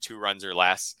else has been 2 runs or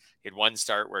less. He had one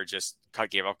start where just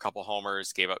gave up a couple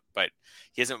homers, but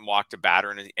he hasn't walked a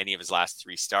batter in any of his last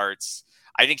 3 starts.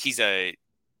 I think as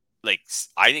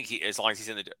long as he's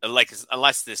in the,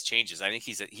 unless this changes, I think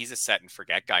he's a set and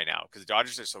forget guy now because the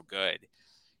Dodgers are so good.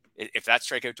 If that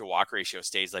strikeout to walk ratio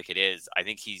stays like it is, I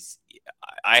think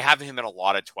I have him in a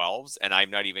lot of 12s, and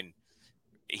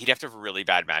he'd have to have a really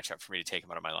bad matchup for me to take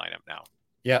him out of my lineup now.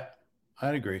 Yeah,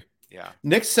 I'd agree. Yeah.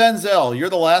 Nick Senzel, you're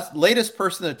the latest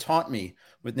person to taunt me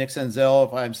with Nick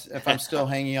Senzel if I'm still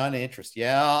hanging on to interest.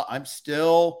 Yeah, I'm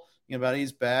still about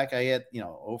he's back. I had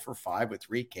 0 for 5 with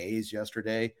 3 Ks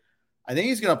yesterday. I think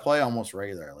he's going to play almost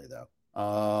regularly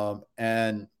though.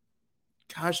 And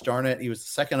gosh darn it, he was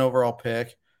the 2nd overall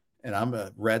pick, and I'm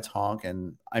a Reds honk,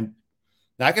 and I'm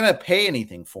not going to pay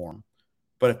anything for him.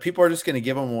 But if people are just going to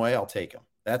give him away, I'll take him.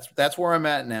 That's where I'm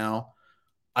at now.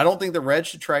 I don't think the Reds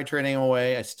should try trading him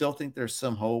away. I still think there's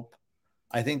some hope.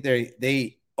 I think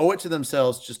they owe it to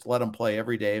themselves just to let him play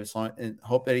every day and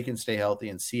hope that he can stay healthy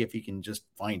and see if he can just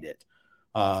find it.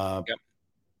 Yep.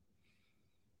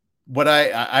 Would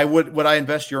I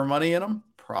invest your money in him?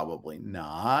 Probably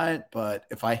not. But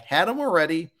if I had him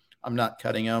already, I'm not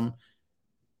cutting him,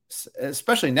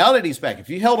 especially now that he's back. If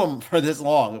you held him for this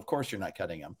long, of course you're not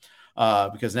cutting him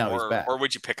because now he's back. Or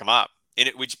would you pick him up?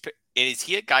 Is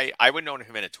he a guy? I would know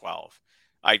him in a 12.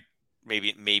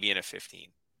 Maybe in a 15.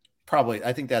 Probably.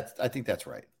 I think that's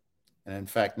right. And in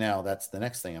fact, now that's the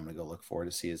next thing I'm going to go look for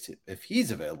to see if he's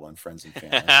available in Friends and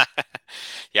Family.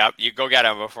 Yep, you go get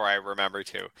him before I remember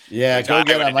to. Yeah, go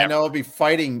get him. I know I'll be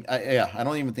fighting. I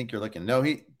don't even think you're looking. No,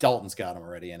 Dalton's got him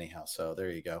already anyhow. So there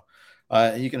you go.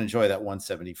 You can enjoy that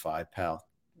 175, pal.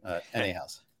 Anyhow.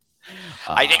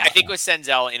 I think with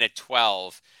Senzel in a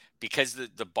 12, because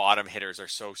the bottom hitters are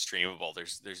so streamable,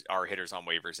 there's our hitters on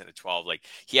waivers in a 12. Like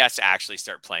he has to actually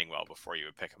start playing well before you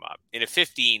would pick him up. In a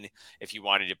 15, if you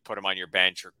wanted to put him on your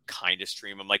bench or kind of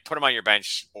stream him, like put him on your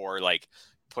bench or like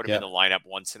put him in the lineup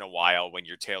once in a while when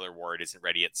your Taylor Ward isn't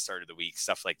ready at the start of the week,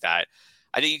 stuff like that.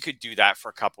 I think you could do that for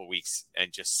a couple of weeks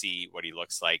and just see what he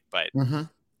looks like. But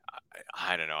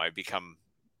I don't know. I've become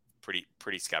pretty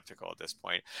skeptical at this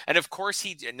point. And of course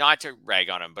not to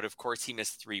rag on him, but of course he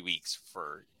missed 3 weeks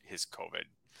for his COVID.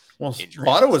 Well,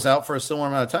 Votto was out for a similar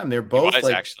amount of time. They're both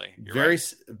very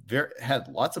had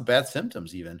lots of bad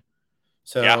symptoms even.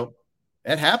 So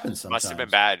it happens sometimes.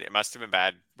 It must have been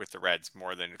bad with the Reds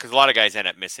more than because a lot of guys end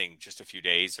up missing just a few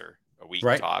days or a week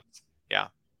tops. Yeah.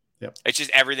 Yep. It's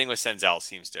just everything with Senzel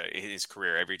seems to his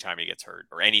career every time he gets hurt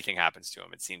or anything happens to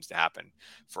him, it seems to happen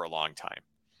for a long time.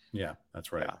 Yeah,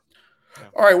 that's right. Yeah.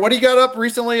 All right. What do you got up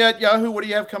recently at Yahoo? What do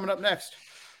you have coming up next?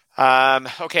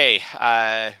 Okay.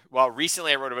 Well,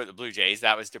 recently I wrote about the Blue Jays.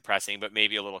 That was depressing, but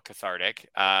maybe a little cathartic.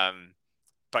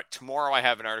 But tomorrow I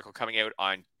have an article coming out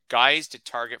on guys to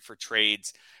target for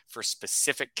trades for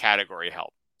specific category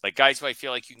help. Like guys who I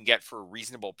feel like you can get for a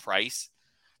reasonable price,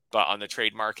 but on the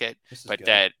trade market,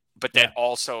 that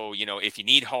also, if you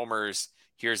need homers,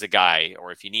 here's a guy,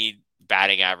 or if you need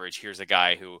batting average, here's a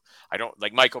guy who I don't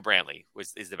like. Michael Brantley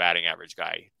is the batting average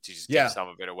guy to just give some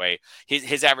of it away.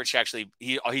 His average actually,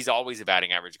 he's always a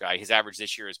batting average guy. His average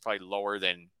this year is probably lower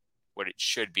than what it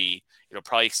should be. It'll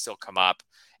probably still come up,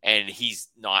 and he's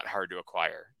not hard to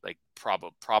acquire. Like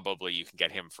probably you can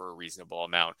get him for a reasonable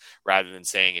amount rather than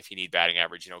saying if you need batting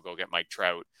average, go get Mike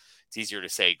Trout. It's easier to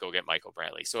say go get Michael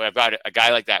Brantley. So I've got a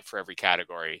guy like that for every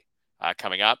category.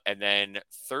 Coming up. And then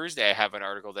Thursday, I have an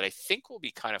article that I think will be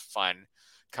kind of fun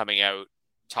coming out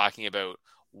talking about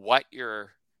what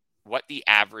the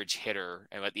average hitter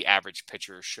and what the average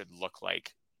pitcher should look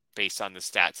like based on the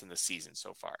stats in the season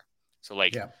so far. So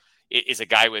is a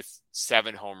guy with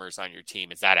 7 homers on your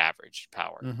team, is that average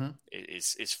power? Mm-hmm.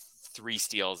 Is 3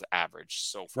 steals average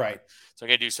so far? Right. So I'm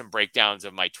going to do some breakdowns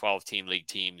of my 12-team league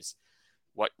teams,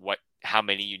 how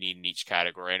many you need in each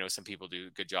category. I know some people do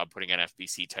a good job putting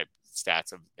NFBC type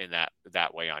stats in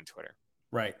that way on Twitter.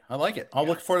 Right. I like it. I'll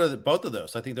look forward to both of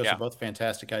those. I think those are both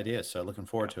fantastic ideas. So looking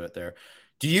forward to it there.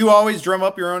 Do you always drum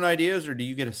up your own ideas or do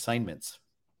you get assignments?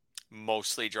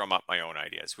 Mostly drum up my own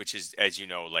ideas, which is, as you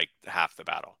know, like half the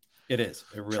battle. It is.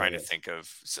 It really trying is. to think of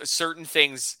certain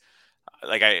things.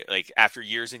 Like after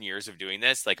years and years of doing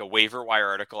this, like a waiver wire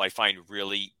article, I find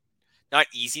really not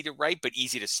easy to write, but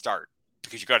easy to start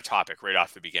because you got a topic right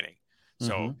off the beginning.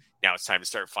 So now it's time to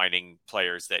start finding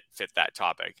players that fit that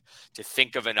topic, to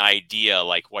think of an idea.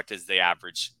 Like, what does the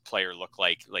average player look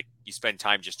like? Like, you spend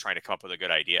time just trying to come up with a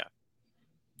good idea.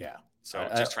 Yeah. So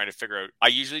just trying to figure out, I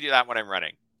usually do that when I'm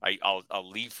running. I'll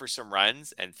leave for some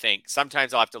runs and think.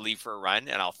 Sometimes I'll have to leave for a run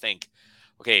and I'll think,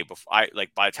 okay, by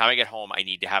the time I get home, I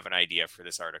need to have an idea for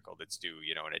this article that's due,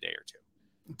 in a day or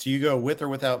two. Do you go with or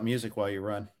without music while you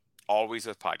run? Always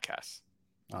with podcasts.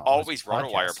 Always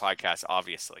RotoWire podcasts,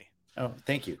 obviously. Oh,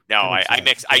 thank you. No,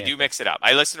 I do mix it up.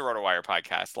 I listen to RotoWire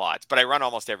podcasts lots, but I run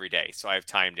almost every day. So I have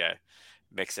time to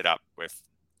mix it up with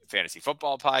fantasy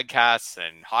football podcasts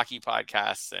and hockey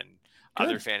podcasts and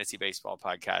other fantasy baseball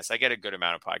podcasts. I get a good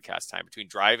amount of podcast time between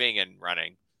driving and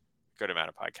running. Good amount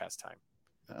of podcast time.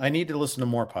 I need to listen to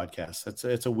more podcasts.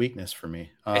 It's a weakness for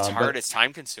me. It's hard. It's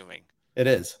time consuming. It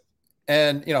is.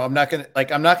 And, I'm not going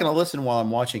to listen while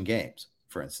I'm watching games,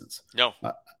 for instance. No,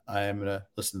 I am going to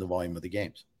listen to the volume of the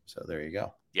games. So there you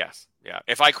go. Yes. Yeah.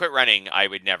 If I quit running, I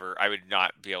would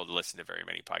not be able to listen to very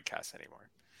many podcasts anymore.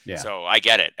 Yeah. So I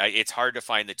get it. It's hard to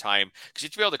find the time because you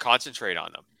have to be able to concentrate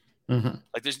on them. Mm-hmm.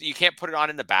 Like you can't put it on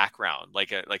in the background,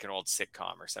 like an old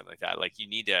sitcom or something like that. Like you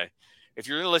need to, if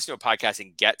you're going to listen to a podcast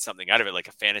and get something out of it, like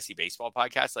a fantasy baseball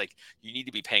podcast, like you need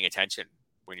to be paying attention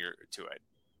when you're to it.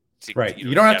 Right.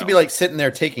 You don't have to be like sitting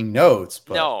there taking notes.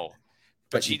 But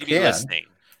you need to be listening.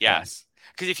 Yes.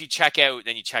 Because if you check out,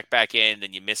 then you check back in,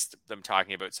 then you miss them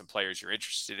talking about some players you're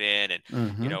interested in.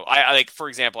 And, I like, for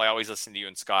example, I always listen to you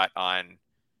and Scott on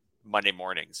Monday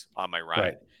mornings on my run.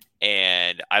 Right.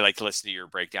 And I like to listen to your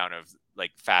breakdown of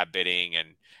like fab bidding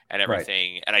and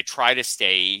everything. Right. And I try to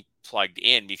stay plugged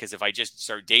in because if I just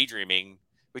start daydreaming,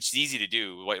 which is easy to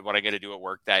do, what I'm going to do at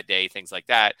work that day, things like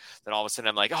that, then all of a sudden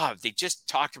I'm like, oh, they just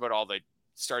talked about all the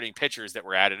starting pitchers that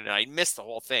were added and I missed the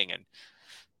whole thing. And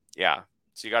yeah.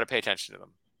 So you got to pay attention to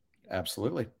them.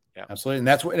 Absolutely. Yeah, absolutely.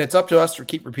 And it's up to us to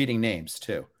keep repeating names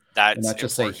too. That's not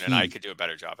just important. And I could do a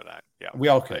better job of that. Yeah. We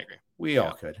all could. We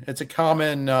all could. It's a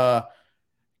common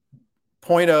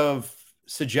point of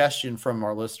suggestion from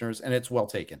our listeners and it's well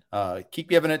taken. Keep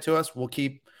giving it to us. We'll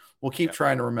keep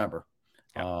trying to remember.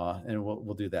 And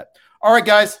we'll do that. All right,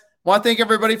 guys. Want to thank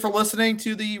everybody for listening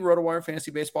to the RotoWire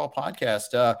Fantasy Baseball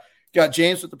podcast. Got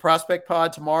James with the Prospect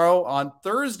Pod tomorrow. On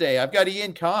Thursday, I've got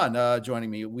Ian Kahn joining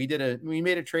me. We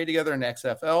made a trade together in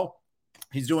XFL.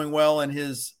 He's doing well in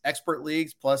his expert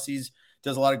leagues. Plus,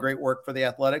 does a lot of great work for the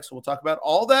Athletics. So we'll talk about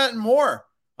all that and more.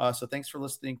 So thanks for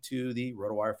listening to the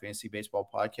RotoWire Fantasy Baseball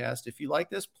podcast. If you like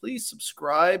this, please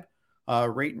subscribe.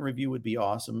 Rate and review would be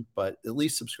awesome, but at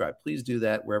least subscribe. Please do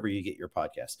that wherever you get your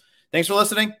podcasts. Thanks for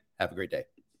listening. Have a great day.